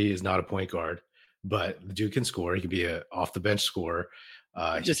Dinwiddie is not a point guard, but the dude can score. He can be a off-the-bench scorer.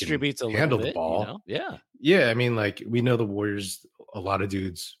 He distributes a little handle bit, the ball. Yeah. I mean, like we know the Warriors, a lot of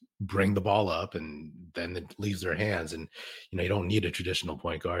dudes bring the ball up and then it leaves their hands, and you don't need a traditional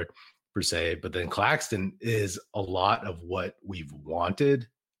point guard per se. But then Claxton is a lot of what we've wanted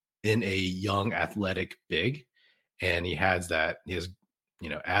in a young athletic big, and he has that. He has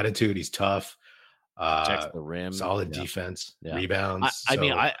attitude. He's tough. Checks the rim, solid defense, rebounds. I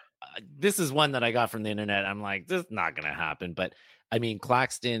mean, this is one that I got from the internet. I'm like, this is not gonna happen. But I mean,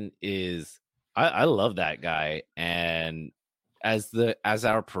 Claxton is. I love that guy, and as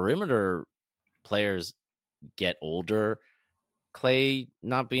our perimeter players get older, Clay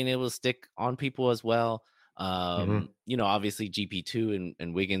not being able to stick on people as well. Obviously GP2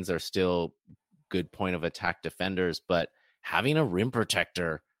 and Wiggins are still good point of attack defenders, but having a rim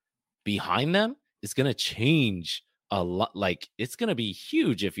protector behind them is going to change a lot. Like it's going to be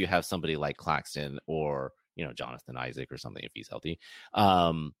huge if you have somebody like Claxton or, Jonathan Isaac or something, if he's healthy.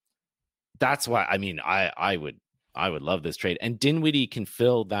 That's why, I mean, I would love this trade. And Dinwiddie can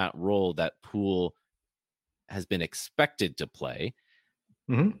fill that role that Poole has been expected to play,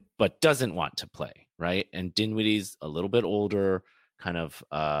 but doesn't want to play, right? And Dinwiddie's a little bit older, kind of,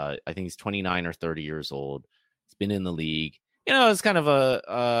 I think he's 29 or 30 years old. He's been in the league. It's kind of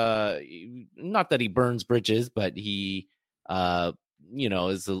not that he burns bridges, but he,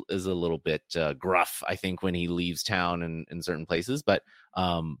 is a little bit gruff, I think, when he leaves town in certain places, but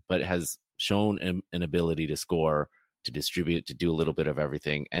has shown an ability to score, to distribute, to do a little bit of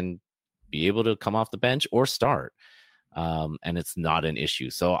everything, and be able to come off the bench or start. And it's not an issue.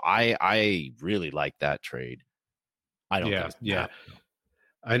 So I really like that trade. I don't think it's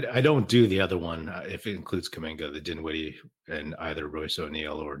I don't do the other one if it includes Kuminga, the Dinwiddie, and either Royce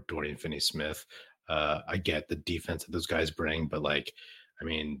O'Neal or Dorian Finney-Smith. I get the defense that those guys bring, but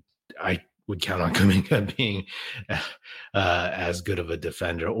I would count on Kuminga being as good of a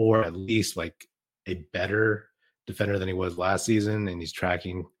defender, or at least like a better defender than he was last season, and he's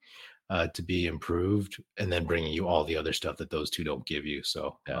tracking to be improved, and then bringing you all the other stuff that those two don't give you.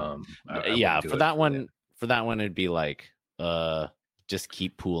 So for that one, it'd be like just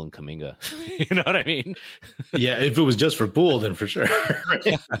keep Poole and Kuminga. You know what I mean? Yeah, if it was just for Poole, then for sure.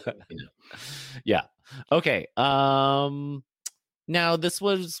 Yeah. Okay. Now this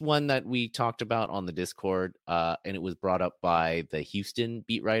was one that we talked about on the Discord, and it was brought up by the Houston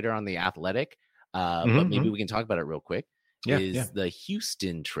beat writer on The Athletic. But maybe we can talk about it real quick. The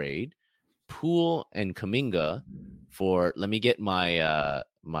Houston trade Poole and Kuminga for, let me get my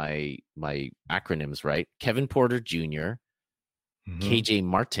my acronyms right. Kevin Porter Jr., KJ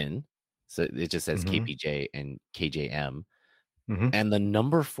Martin. So it just says KPJ and KJM. And the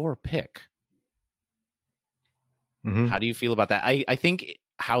number 4 pick. How do you feel about that? I think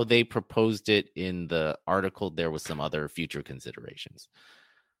how they proposed it in the article, there was some other future considerations.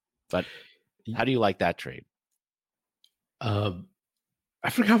 But how do you like that trade? I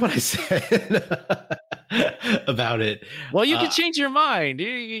forgot what I said about it. Well, you can change your mind.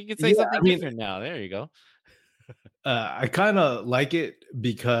 You can say something different now. There you go. I kind of like it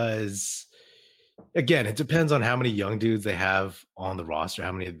because, again, it depends on how many young dudes they have on the roster,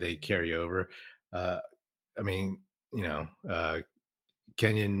 how many they carry over. I mean,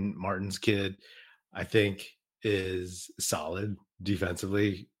 Kenyon Martin's kid, I think, is solid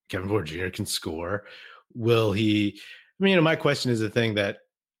defensively. Kevin Porter Jr. can score. Will he? I mean, my question is the thing that,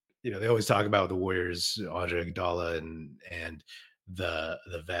 they always talk about the Warriors, Andre Iguodala and the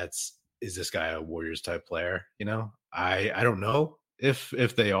vets. Is this guy a Warriors type player? I don't know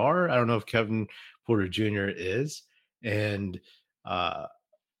if they are. I don't know if Kevin Porter Jr. is. And,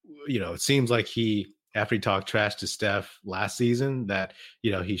 it seems like after he talked trash to Steph last season, that,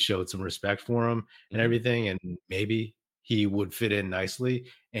 he showed some respect for him and everything. And maybe he would fit in nicely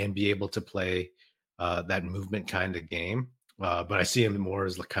and be able to play that movement kind of game. But I see him more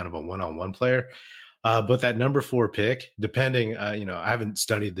as kind of a one-on-one player. But that number 4 pick, depending, I haven't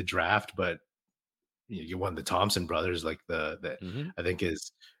studied the draft, but you won the Thompson brothers, like I think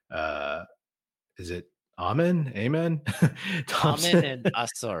is it Amen Thompson? Amen and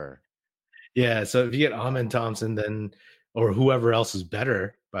Asar. Yeah, so if you get Amen Thompson, then, or whoever else is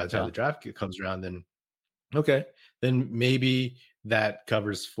better by the time the draft comes around, then okay, then maybe that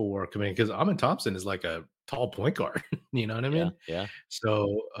covers for Kuminga, because Amen Thompson is like a tall point guard. You know what I mean? Yeah.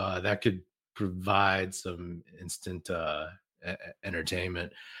 So that could provide some instant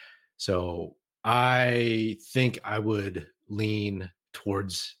entertainment. So I think I would lean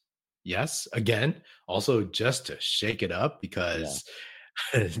towards yes again, also just to shake it up, because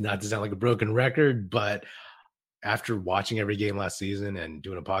not to sound like a broken record, but after watching every game last season and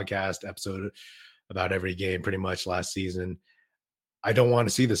doing a podcast episode about every game pretty much last season, I don't want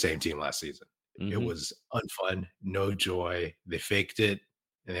to see the same team last season. It was unfun, no joy. They faked it,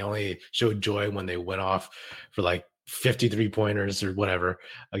 and they only showed joy when they went off for like 53 pointers or whatever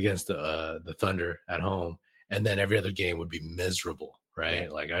against the Thunder at home, and then every other game would be miserable,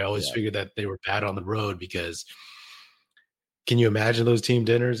 right? Like I always figured that they were bad on the road, because can you imagine those team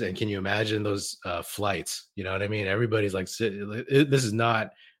dinners, and can you imagine those flights? You know what I mean? Everybody's like, this is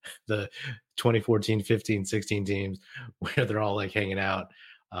not the 2014, 15, 16 teams where they're all like hanging out,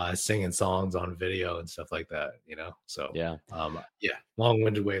 singing songs on video and stuff like that, So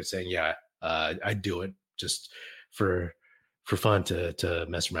long-winded way of saying, I'd do it just for fun to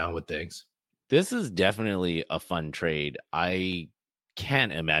mess around with things. This is definitely a fun trade. I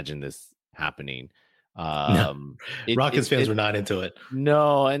can't imagine this happening. Rockets fans were not into it.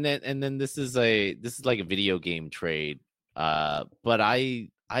 No, and then this is like a video game trade. But I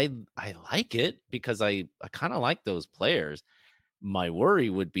like it because I kind of like those players. My worry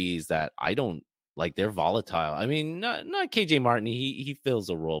would be is that I don't like, they're volatile. I mean, not KJ Martin. He fills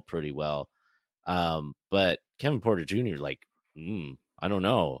a role pretty well. But Kevin Porter Jr., I don't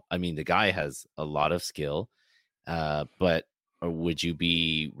know. I mean, the guy has a lot of skill, but would you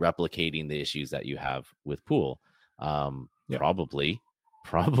be replicating the issues that you have with Poole? Probably.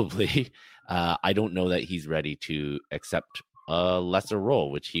 I don't know that he's ready to accept a lesser role,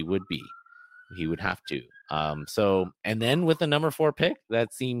 which he would be. He would have to. So, and then with the number 4 pick,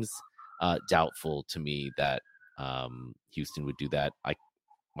 that seems doubtful to me that Houston would do that. I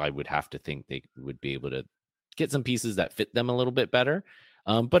would have to think they would be able to get some pieces that fit them a little bit better.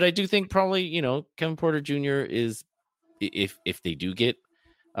 But I do think probably, Kevin Porter Jr. is, if they do get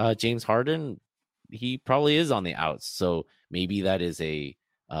James Harden, he probably is on the outs. So maybe that is a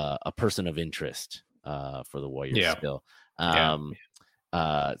person of interest for the Warriors still.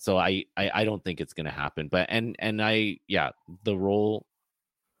 So I don't think it's going to happen. But the role,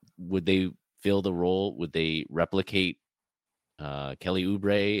 would they fill the role? Would they replicate Kelly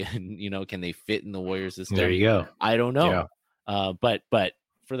Oubre? And can they fit in the Warriors system? There you go. I don't know. But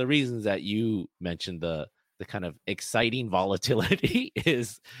for the reasons that you mentioned, the the kind of exciting volatility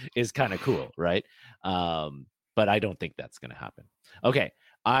is kind of cool, right? But I don't think that's going to happen. Okay,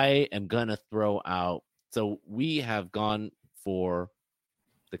 I am going to throw out. So we have gone for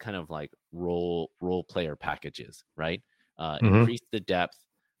the kind of like role player packages, right? Increase the depth.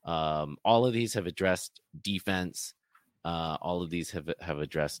 All of these have addressed defense. All of these have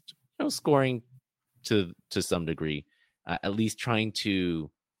addressed scoring to some degree, at least trying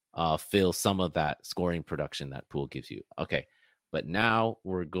to fill some of that scoring production that Poole gives you. Okay, but now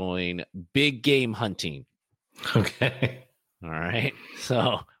we're going big game hunting. Okay. All right. So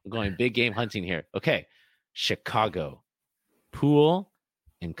I'm going big game hunting here. Okay. Chicago, Poole,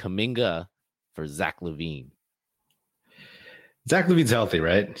 and Kuminga for Zach LaVine. Zach LaVine's healthy,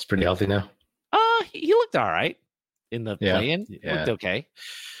 right? He's pretty healthy now. He looked all right in the play-in. Yeah. Looked okay.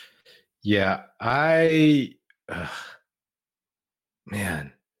 Yeah,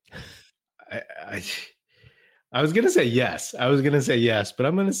 man, I was gonna say yes. But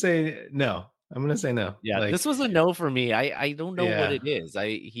I'm gonna say no. Yeah, this was a no for me. I don't know what it is.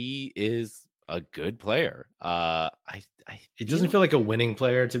 He is a good player. He doesn't feel like a winning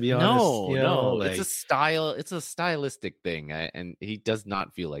player, to be honest. No. It's a style. It's a stylistic thing, and he does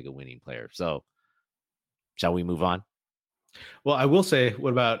not feel like a winning player. So, shall we move on? Well, I will say,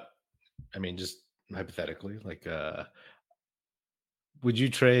 what about? I mean, just hypothetically, like, would you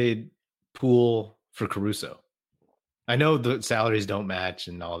trade Poole for Caruso? I know the salaries don't match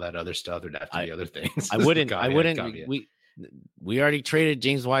and all that other stuff. There'd have to be other things. I wouldn't. We already traded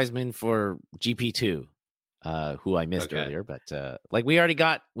James Wiseman for GP2, who I missed earlier. But like we already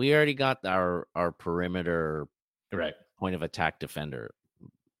got our perimeter point of attack defender.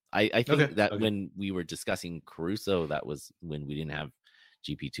 I think that when we were discussing Caruso, that was when we didn't have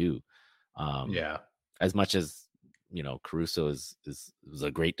GP2. As much as Caruso is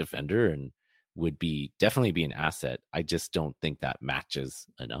a great defender and would definitely be an asset. I just don't think that matches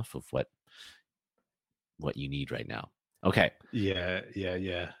enough of what you need right now. Okay. Yeah.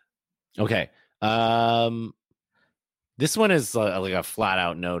 Okay. This one is like a flat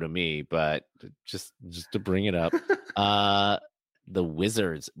out no to me, but just to bring it up, the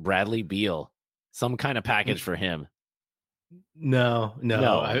Wizards, Bradley Beal, some kind of package for him. No.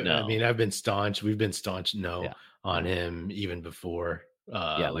 I mean, I've been staunch. We've been staunch on him even before.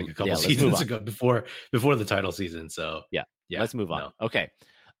 Like a couple seasons ago, before the title season. So yeah, let's move on. No. Okay.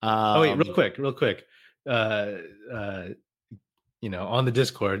 Wait, real quick. On the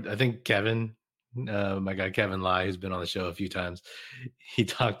Discord, I think Kevin, my guy Kevin Lai, who's been on the show a few times, he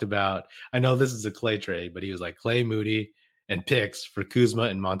talked about. I know this is a Clay trade, but he was like Clay, Moody, and picks for Kuzma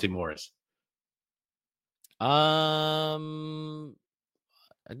and Monte Morris. I don't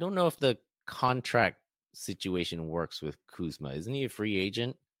know if the contract situation works with Kuzma. Isn't he a free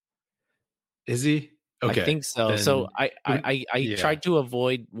agent? Is he? Okay. I think so. Then, so I tried to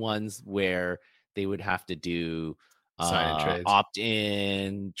avoid ones where they would have to do opt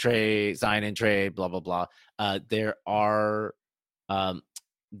in trade, sign and trade, blah blah blah. There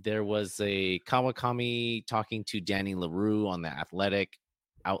was a Kawakami talking to Danny LaRue on The Athletic,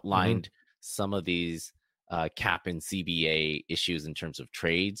 outlined some of these cap and CBA issues in terms of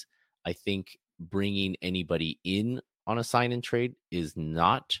trades. I think bringing anybody in on a sign and trade is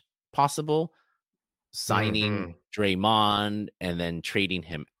not possible. Signing Draymond and then trading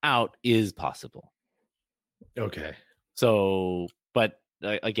him out is possible. Okay. So, but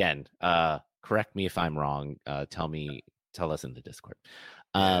again, correct me if I'm wrong. Tell us in the Discord.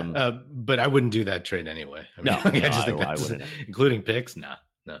 But I wouldn't do that trade anyway. I mean, I just think I wouldn't, including picks. No.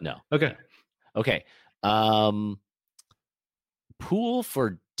 Okay. Poole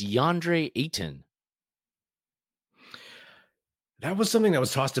for DeAndre Ayton. That was something that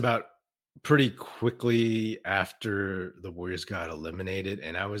was tossed about pretty quickly after the Warriors got eliminated,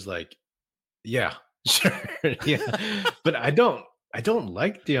 and I was like, "Yeah, sure, yeah." But I don't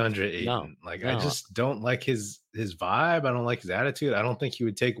like DeAndre Ayton. I just don't like his vibe. I don't like his attitude. I don't think he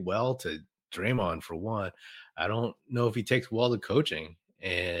would take well to Draymond, for one. I don't know if he takes well to coaching,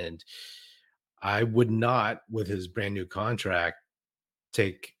 and I would not, with his brand new contract,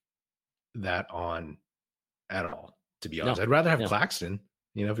 take that on at all, to be honest. I'd rather have Claxton.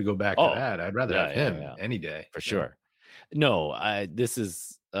 If we go back to that, I'd rather have him any day. For sure. No, this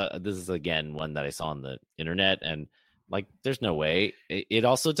is again one that I saw on the internet, and like there's no way. It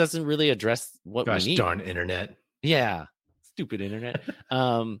also doesn't really address what we need. Darn internet. Yeah. Stupid internet.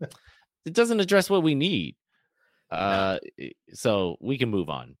 It doesn't address what we need. So we can move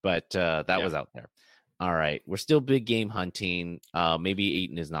on, but that was out there. All right, we're still big game hunting. Maybe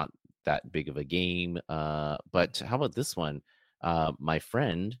Ayton is not that big of a game, but how about this one? My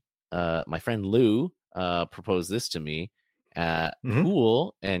friend Lou proposed this to me: Mhm.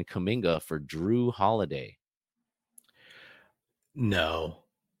 Poole and Kuminga for Drew Holiday. No,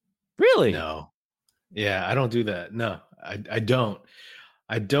 Really? no. Yeah, I don't do that. No, I don't.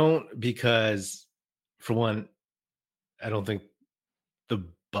 I don't because, for one, I don't think the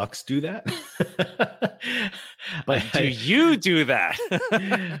Bucks do that. But do you do that?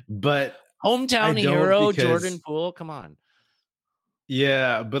 But I Hometown don't hero Jordan because, Poole. Come on.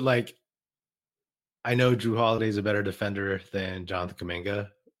 yeah, but like, I know Drew Holiday's a better defender than Jonathan Kuminga,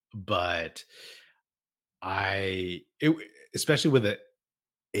 but especially with the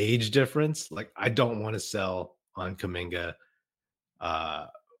age difference, like I don't want to sell on Kuminga uh,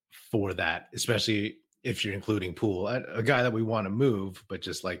 for that, especially if you're including Poole, a guy that we want to move, but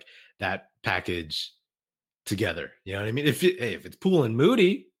just like that package together. You know what I mean? If it's Poole and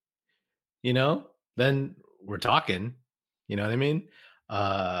Moody, then we're talking. You know what I mean?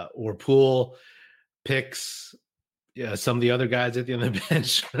 Or Poole picks some of the other guys at the end of the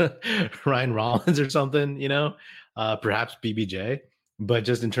bench, Ryan Rollins or something, perhaps BBJ. But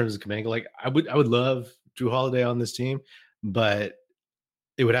just in terms of Kuminga, like I would love Drew Holiday on this team, but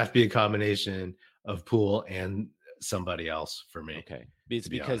it would have to be a combination of Poole and somebody else for me. Okay, it's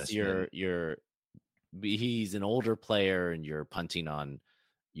be because honest. he's an older player and you're punting on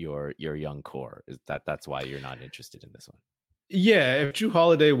your young core. That's why you're not interested in this one? Yeah, if Drew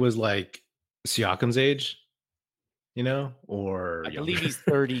Holiday was like Siakam's age, or I younger. believe he's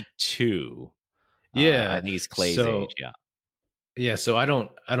 32. Yeah, I think he's Clay's age. Yeah. Yeah, so I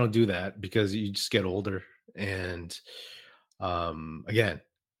don't do that because you just get older. And again,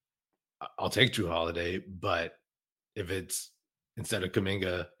 I'll take Drew Holiday, but if it's instead of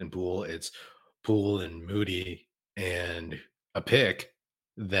Kuminga and Poole, it's Poole and Moody and a pick,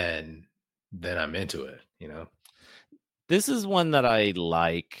 then I'm into it, This is one that I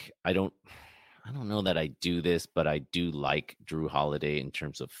like. I don't know that I do this, but I do like Drew Holiday in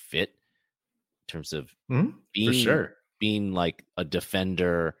terms of fit, in terms of for sure being like a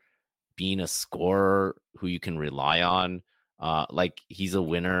defender, being a scorer who you can rely on. Like he's a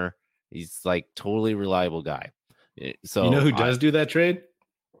winner. He's like totally reliable guy. So who does do that trade?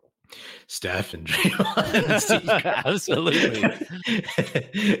 Steph and Draymond. Absolutely.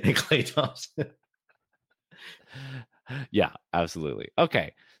 And Klay Thompson. Yeah, absolutely.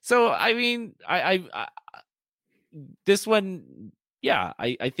 Okay. So I mean, I this one, yeah,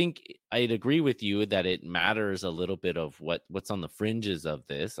 I think I'd agree with you that it matters a little bit of what's on the fringes of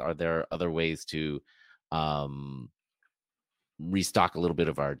this. Are there other ways to restock a little bit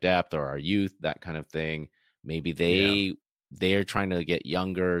of our depth or our youth, that kind of thing? Maybe they're trying to get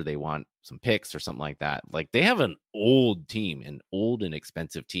younger. They want some picks or something like that. Like they have an old team, an old and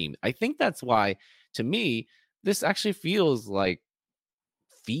expensive team. I think that's why, to me, this actually feels like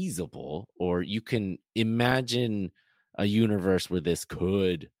feasible, or you can imagine a universe where this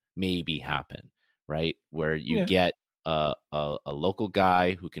could maybe happen, right? Where you get a local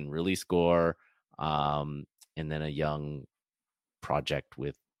guy who can really score, and then a young project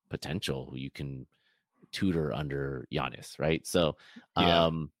with potential who you can tutor under Giannis, right? So,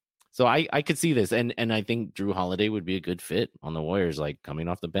 so I could see this, and I think Drew Holiday would be a good fit on the Warriors, like coming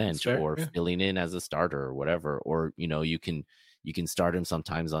off the bench or filling in as a starter or whatever. Or you can start him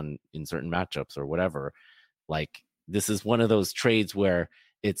sometimes in certain matchups or whatever. Like this is one of those trades where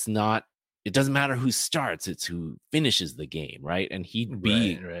it doesn't matter who starts, it's who finishes the game, right? And he'd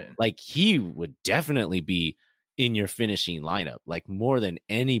be like, he would definitely be in your finishing lineup, like more than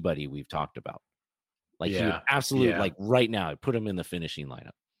anybody we've talked about. Like he would absolutely, like right now, I'd put him in the finishing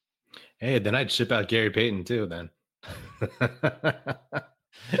lineup. Hey, then I'd ship out Gary Payton too then.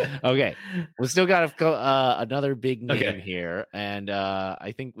 Okay, we still got another big name here, and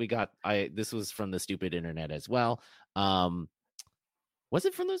I think we got this was from the stupid internet as well. Was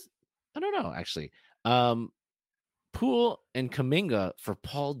it from those? I don't know actually. Poole and Kuminga for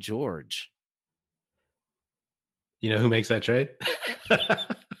Paul George. You know who makes that trade?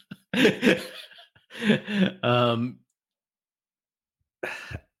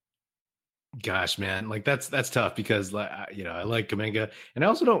 Gosh, man, like that's tough because I like Kuminga, and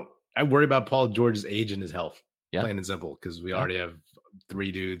I worry about Paul George's age and his health, plain and simple, because we already have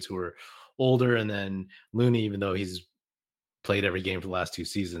 3 dudes who are older, and then Looney, even though he's played every game for the last 2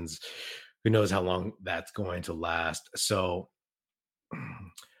 seasons, who knows how long that's going to last. So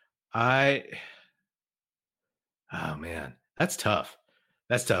oh man, that's tough.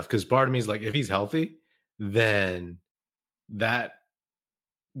 That's tough because part of me is like, if he's healthy, then that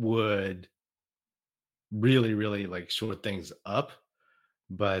would really, really like shore things up.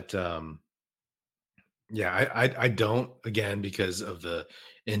 But I don't, again, because of the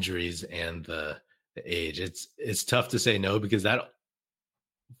injuries and the the age. It's tough to say no because that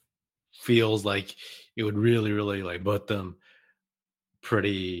feels like it would really, really like put them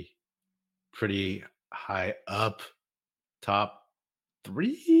pretty high up, top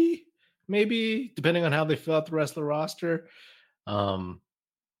 3, maybe, depending on how they fill out the rest of the roster.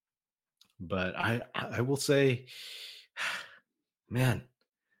 But I will say, man,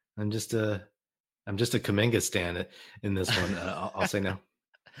 I'm just a Kuminga stan in this one. I'll say no.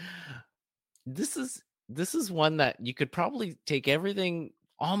 This is one that you could probably take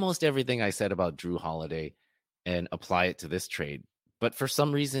almost everything I said about Drew Holiday and apply it to this trade. But for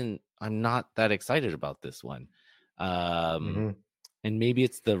some reason, I'm not that excited about this one. And maybe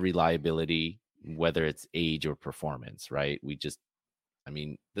it's the reliability, whether it's age or performance, right?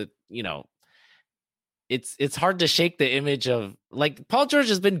 It's hard to shake the image of, like, Paul George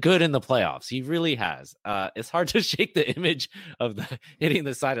has been good in the playoffs. He really has. It's hard to shake the image of hitting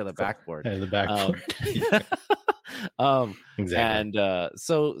the side of the backboard. The backboard. Exactly. And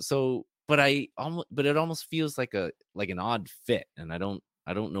but it almost feels like an odd fit, and I don't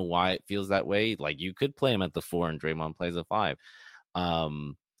know why it feels that way. Like, you could play him at the 4 and Draymond plays a 5.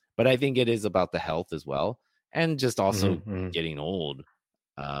 But I think it is about the health as well, and just also getting old.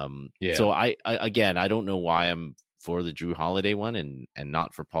 So I don't know why I'm for the Drew Holiday one and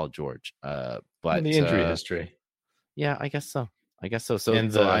not for Paul George. But and the injury history. Yeah, I guess so. So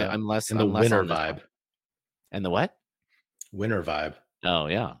I'm less in the less winter on this vibe. one. And the what? Winter vibe. Oh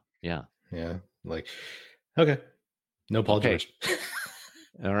yeah. Like, okay, no Paul George.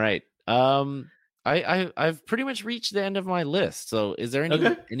 All right. I've pretty much reached the end of my list. So is there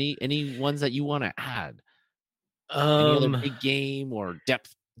any ones that you want to add? Any other big game or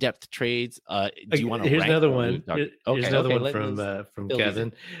depth trades? Do you want to? Here's rank another one. Here's another one from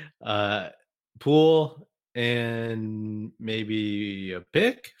Kevin. Poole and maybe a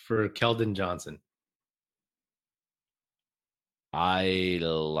pick for Keldon Johnson. I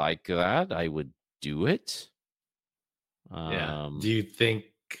like that. I would do it. Do you think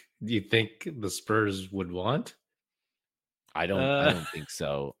the Spurs would want? I don't think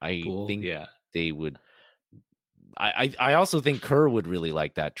so. I think they would. I also think Kerr would really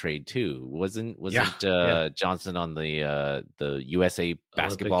like that trade too. Wasn't Johnson on the USA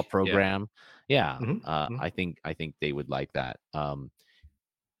basketball program? Yeah. I think they would like that.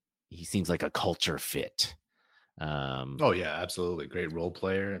 He seems like a culture fit. Oh yeah, absolutely. Great role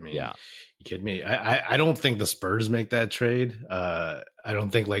player. I mean, yeah. You kidding me? I don't think the Spurs make that trade. I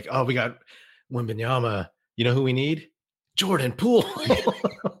don't think like, oh, we got Wembanyama. You know who we need? Jordan Poole.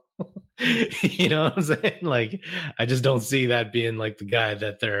 You know what I'm saying? Like, I just don't see that being like the guy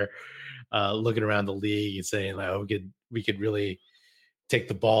that they're looking around the league and saying, like, oh, we could really take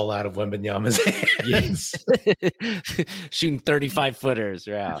the ball out of Wembanyama's hands. Yes. Shooting 35 footers.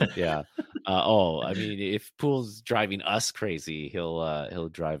 Yeah. I mean, if Poole's driving us crazy, he'll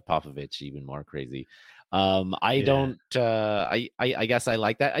drive Popovich even more crazy. I guess I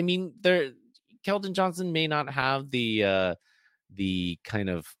like that. I mean, Keldon Johnson may not have the kind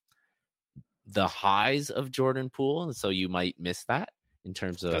of the highs of Jordan Poole, and so you might miss that in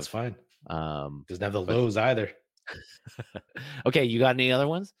terms of. That's fine. Doesn't have the lows either. Okay, you got any other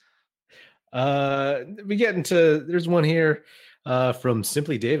ones? We get into, there's one here from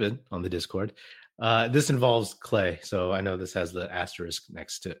Simply David on the Discord. This involves Clay, so I know this has the asterisk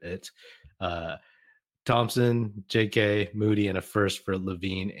next to it. Thompson, JK, Moody, and a first for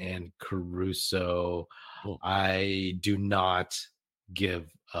Levine and Caruso. Cool. I do not give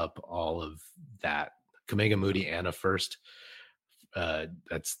up all of that. Kuminga, Moody, and a first.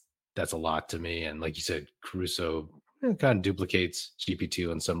 That's a lot to me. And like you said, Caruso kind of duplicates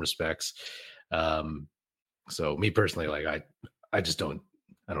GP2 in some respects. So me personally, like I just don't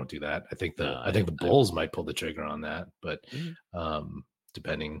do that. I think the Bulls might pull the trigger on that, but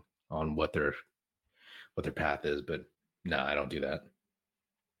depending on what their path is, but no, I don't do that.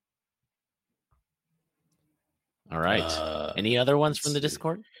 All right. Any other ones from the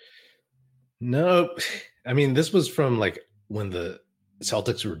Discord? No. I mean, this was from like when the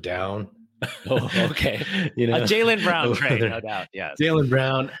Celtics were down. Oh, okay. You know, a Jaylen Brown trade, no doubt. Yeah. Jaylen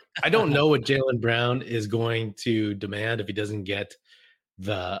Brown. I don't know what Jaylen Brown is going to demand if he doesn't get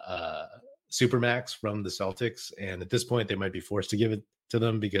the Supermax from the Celtics. And at this point, they might be forced to give it to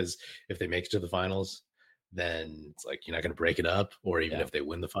them because if they make it to the finals, then it's like you're not going to break it up, or even if they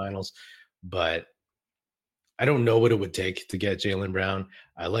win the finals. But I don't know what it would take to get Jaylen Brown.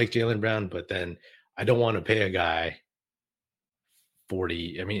 I like Jaylen Brown, but then I don't want to pay a guy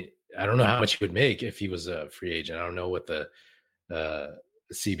 40. I mean, I don't know how much he would make if he was a free agent. I don't know what the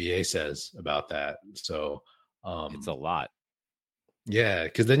CBA says about that. So it's a lot. Yeah,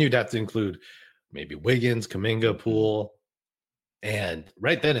 because then you'd have to include maybe Wiggins, Kuminga, Poole. And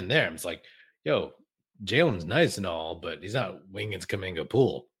right then and there, it's like, yo, Jalen's nice and all, but he's not Wiggins, Kuminga,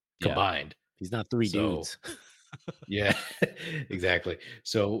 Poole combined. He's not three dudes. Yeah, exactly.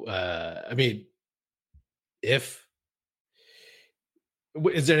 So, I mean, is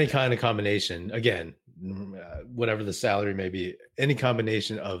there any kind of combination, again, whatever the salary may be, any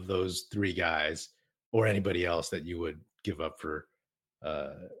combination of those three guys or anybody else that you would give up for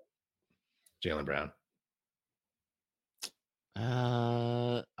Jaylen Brown?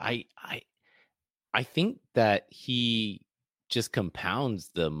 I think that he just compounds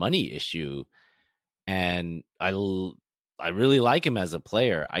the money issue, and I really like him as a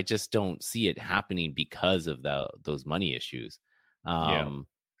player. I just don't see it happening because of those money issues.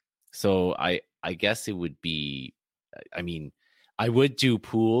 So I guess it would be, I mean, I would do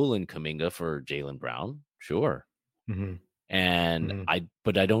Poole and Kuminga for Jaylen Brown, sure. Mm-hmm. And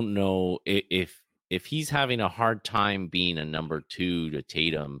but I don't know if he's having a hard time being a number 2 to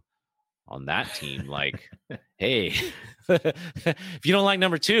Tatum on that team. Like, hey, if you don't like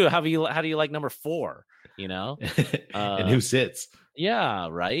number 2, how do you like number 4? You know, and who sits? Yeah,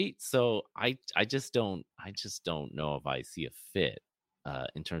 right. So I just don't know if I see a fit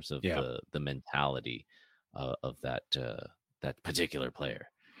in terms of the mentality of that particular player.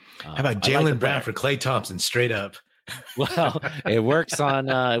 How about Jaylen Brown for Klay Thompson straight up? Well, it works on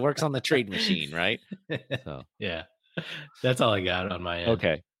the trade machine, right? So yeah, that's all I got on my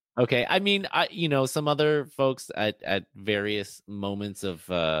end. Okay. I mean, some other folks at various moments of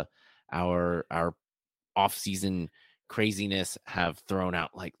our off-season craziness have thrown out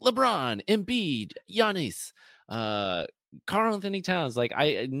like LeBron, Embiid, Giannis, Karl Anthony Towns. Like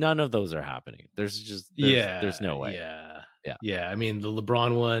none of those are happening. There's no way. Yeah. I mean, the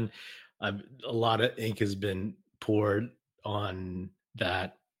LeBron one, a lot of ink has been poured on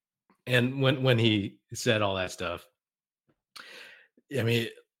that, and when he said all that stuff, I mean,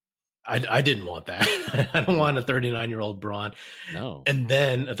 I didn't want that. I don't want a 39-year-old Bron. No. And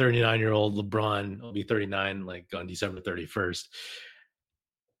then a 39-year-old LeBron will be 39 like on December 31st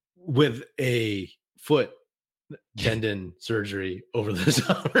with a foot tendon surgery over the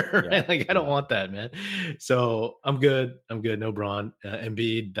summer. Right? Like, I don't want that, man. So I'm good. No Bron.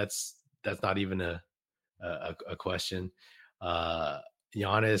 Embiid, that's not even a question.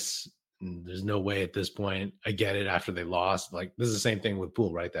 Giannis, there's no way at this point. I get it after they lost. Like, this is the same thing with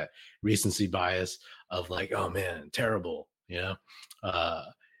Poole, right? That recency bias of like, oh man, terrible, and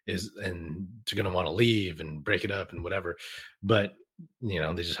they're gonna want to leave and break it up and whatever. But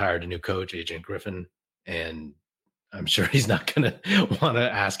they just hired a new coach, Adrian Griffin, and I'm sure he's not gonna want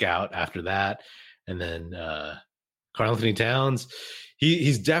to ask out after that. And then Karl Anthony Towns,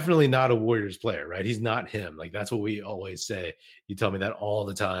 he's definitely not a Warriors player, right? He's not him. Like, that's what we always say. You tell me that all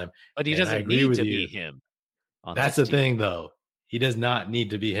the time. But he doesn't need to be him. That's the thing, though. He does not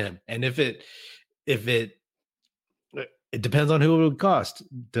need to be him. And if it depends on who it would cost.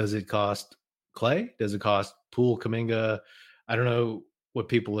 Does it cost Klay? Does it cost Poole, Kuminga? I don't know what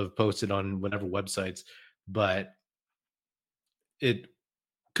people have posted on whatever websites, but it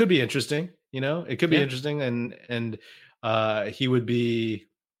could be interesting. It could be interesting, and he would be.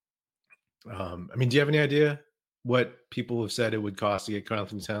 I mean, do you have any idea what people have said it would cost to get Karl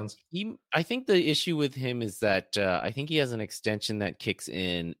Anthony Towns? I think the issue with him is that I think he has an extension that kicks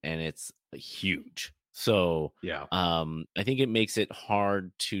in, and it's huge. So I think it makes it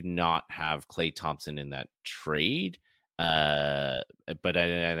hard to not have Klay Thompson in that trade. But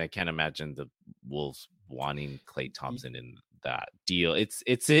I can't imagine the Wolves wanting Klay Thompson in that deal.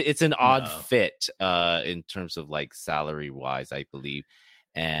 It's an odd fit in terms of like salary wise, I believe.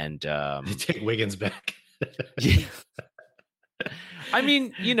 And take Wiggins back. I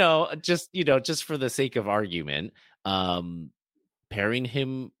mean, just for the sake of argument, pairing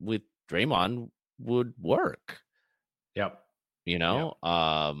him with Draymond would work. Yep.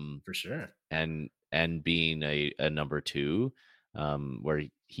 For sure. And being a number 2, where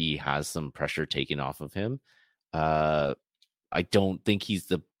he has some pressure taken off of him. I don't think he's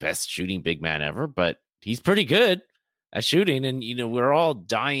the best shooting big man ever, but he's pretty good at shooting. And, we're all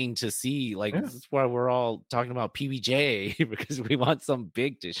dying to see, this is why we're all talking about PBJ, because we want some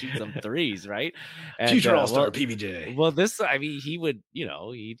big to shoot some threes, right? And, future all-star PBJ. Well, he would,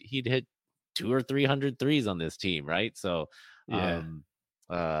 he'd hit 200 or 300 threes on this team, right? So, I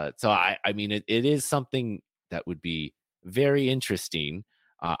mean, it is something that would be very interesting.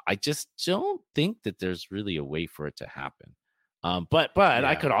 I just don't think that there's really a way for it to happen. But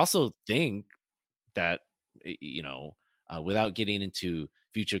I could also think that, without getting into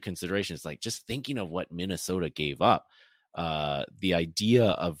future considerations, like just thinking of what Minnesota gave up, the idea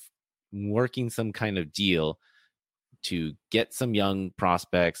of working some kind of deal to get some young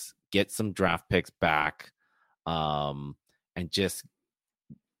prospects, get some draft picks back, and just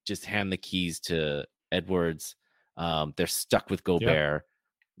hand the keys to Edwards. They're stuck with Gobert.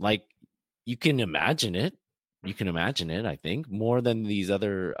 Like, you can imagine it. I think, more than these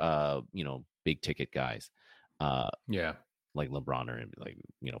other big ticket guys. Like LeBron or like,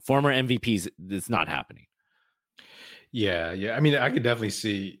 former MVPs. It's not happening. Yeah. I mean, I could definitely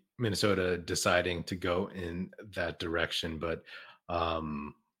see Minnesota deciding to go in that direction, but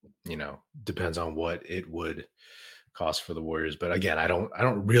depends on what it would cost for the Warriors. But again, I don't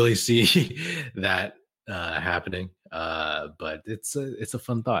really see that happening. But it's a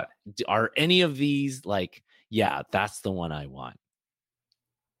fun thought. Are any of these like, yeah, that's the one I want?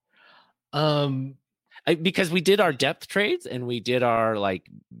 Because we did our depth trades and we did our like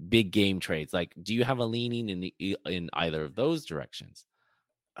big game trades. Like, do you have a leaning in either of those directions?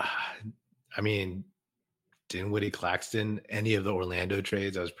 I mean, Dinwiddie, Claxton, any of the Orlando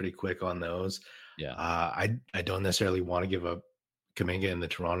trades, I was pretty quick on those. Yeah. I don't necessarily want to give up Kuminga in the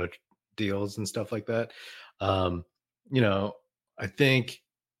Toronto deals and stuff like that. I think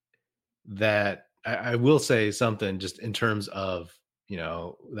that I will say something just in terms of,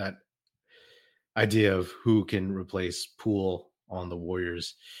 that idea of who can replace Poole on the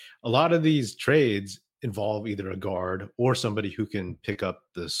Warriors. A lot of these trades involve either a guard or somebody who can pick up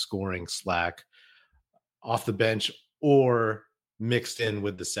the scoring slack off the bench or mixed in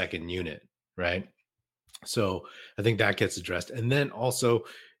with the second unit, right? So I think that gets addressed. And then also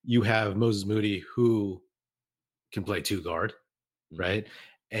you have Moses Moody, who can play two guard, right?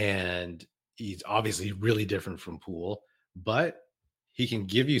 And he's obviously really different from Poole, but he can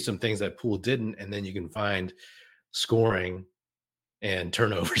give you some things that Poole didn't, and then you can find scoring and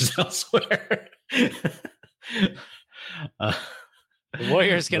turnovers elsewhere. The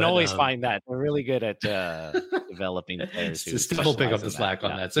Warriors can always find that. They're really good at developing players. Steph will pick up the slack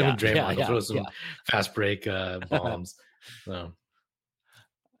on that. Same with Draymond. He'll throw some fast break bombs. So.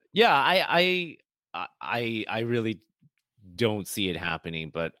 Yeah, I really don't see it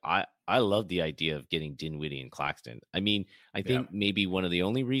happening, but I love the idea of getting Dinwiddie and Claxton. I mean, I think maybe one of the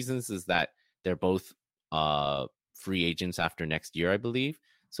only reasons is that they're both free agents after next year, I believe.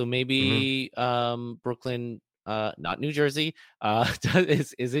 So maybe Brooklyn, not New Jersey,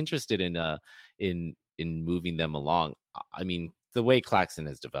 is interested in moving them along. I mean, the way Claxton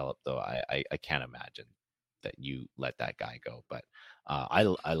has developed, though, I can't imagine that you let that guy go. But I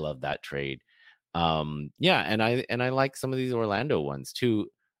love that trade. And I like some of these Orlando ones too,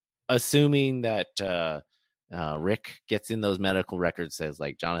 assuming that Rick gets in those medical records, says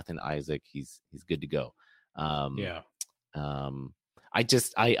like Jonathan Isaac, he's good to go. I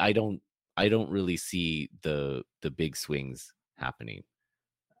don't really see the big swings happening.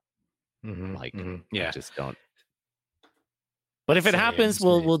 I just don't. But if it happens,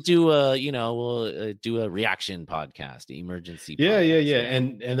 we'll do a reaction podcast, emergency.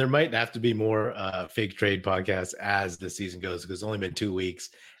 And there might have to be more fake trade podcasts as the season goes, because it's only been 2 weeks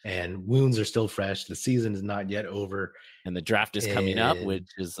and wounds are still fresh. The season is not yet over, and the draft is coming up, which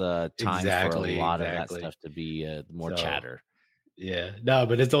is time for a lot of that stuff to be more chatter. Yeah, no,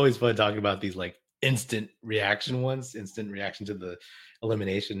 but it's always fun talking about these like instant reaction to the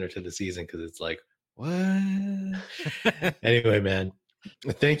elimination or to the season, because it's like, what? Anyway, man,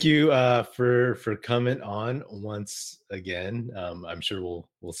 thank you for coming on once again. I'm sure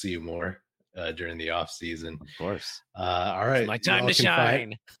we'll see you more during the off season, of course. All right, it's my time to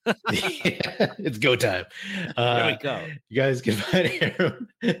shine. It's go time. Here we go. You guys can find Aram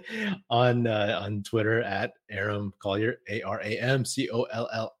on Twitter at Aram Collier, AramCollier.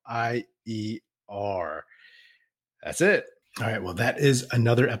 That's it. All right. Well, that is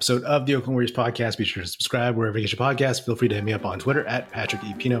another episode of the Oakland Warriors podcast. Be sure to subscribe wherever you get your podcasts. Feel free to hit me up on Twitter at Patrick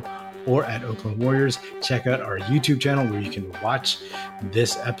E. Pino or at Oakland Warriors. Check out our YouTube channel where you can watch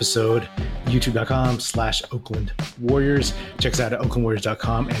this episode, youtube.com/Oakland Warriors. Check us out at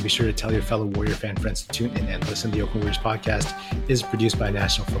oaklandwarriors.com, and be sure to tell your fellow Warrior fan friends to tune in and listen. The Oakland Warriors podcast is produced by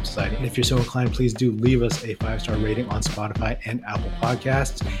National Film Society. And if you're so inclined, please do leave us a 5-star rating on Spotify and Apple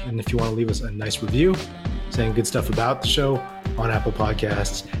Podcasts. And if you want to leave us a nice review saying good stuff about the show on Apple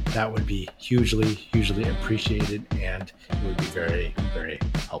Podcasts, that would be hugely, hugely appreciated, and it would be very, very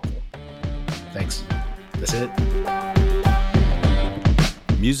helpful. Thanks. That's it.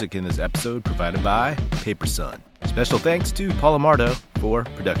 Music in this episode provided by Paper Sun. Special thanks to Paul Amardo for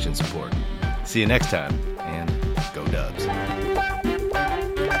production support. See you next time, and go Dubs.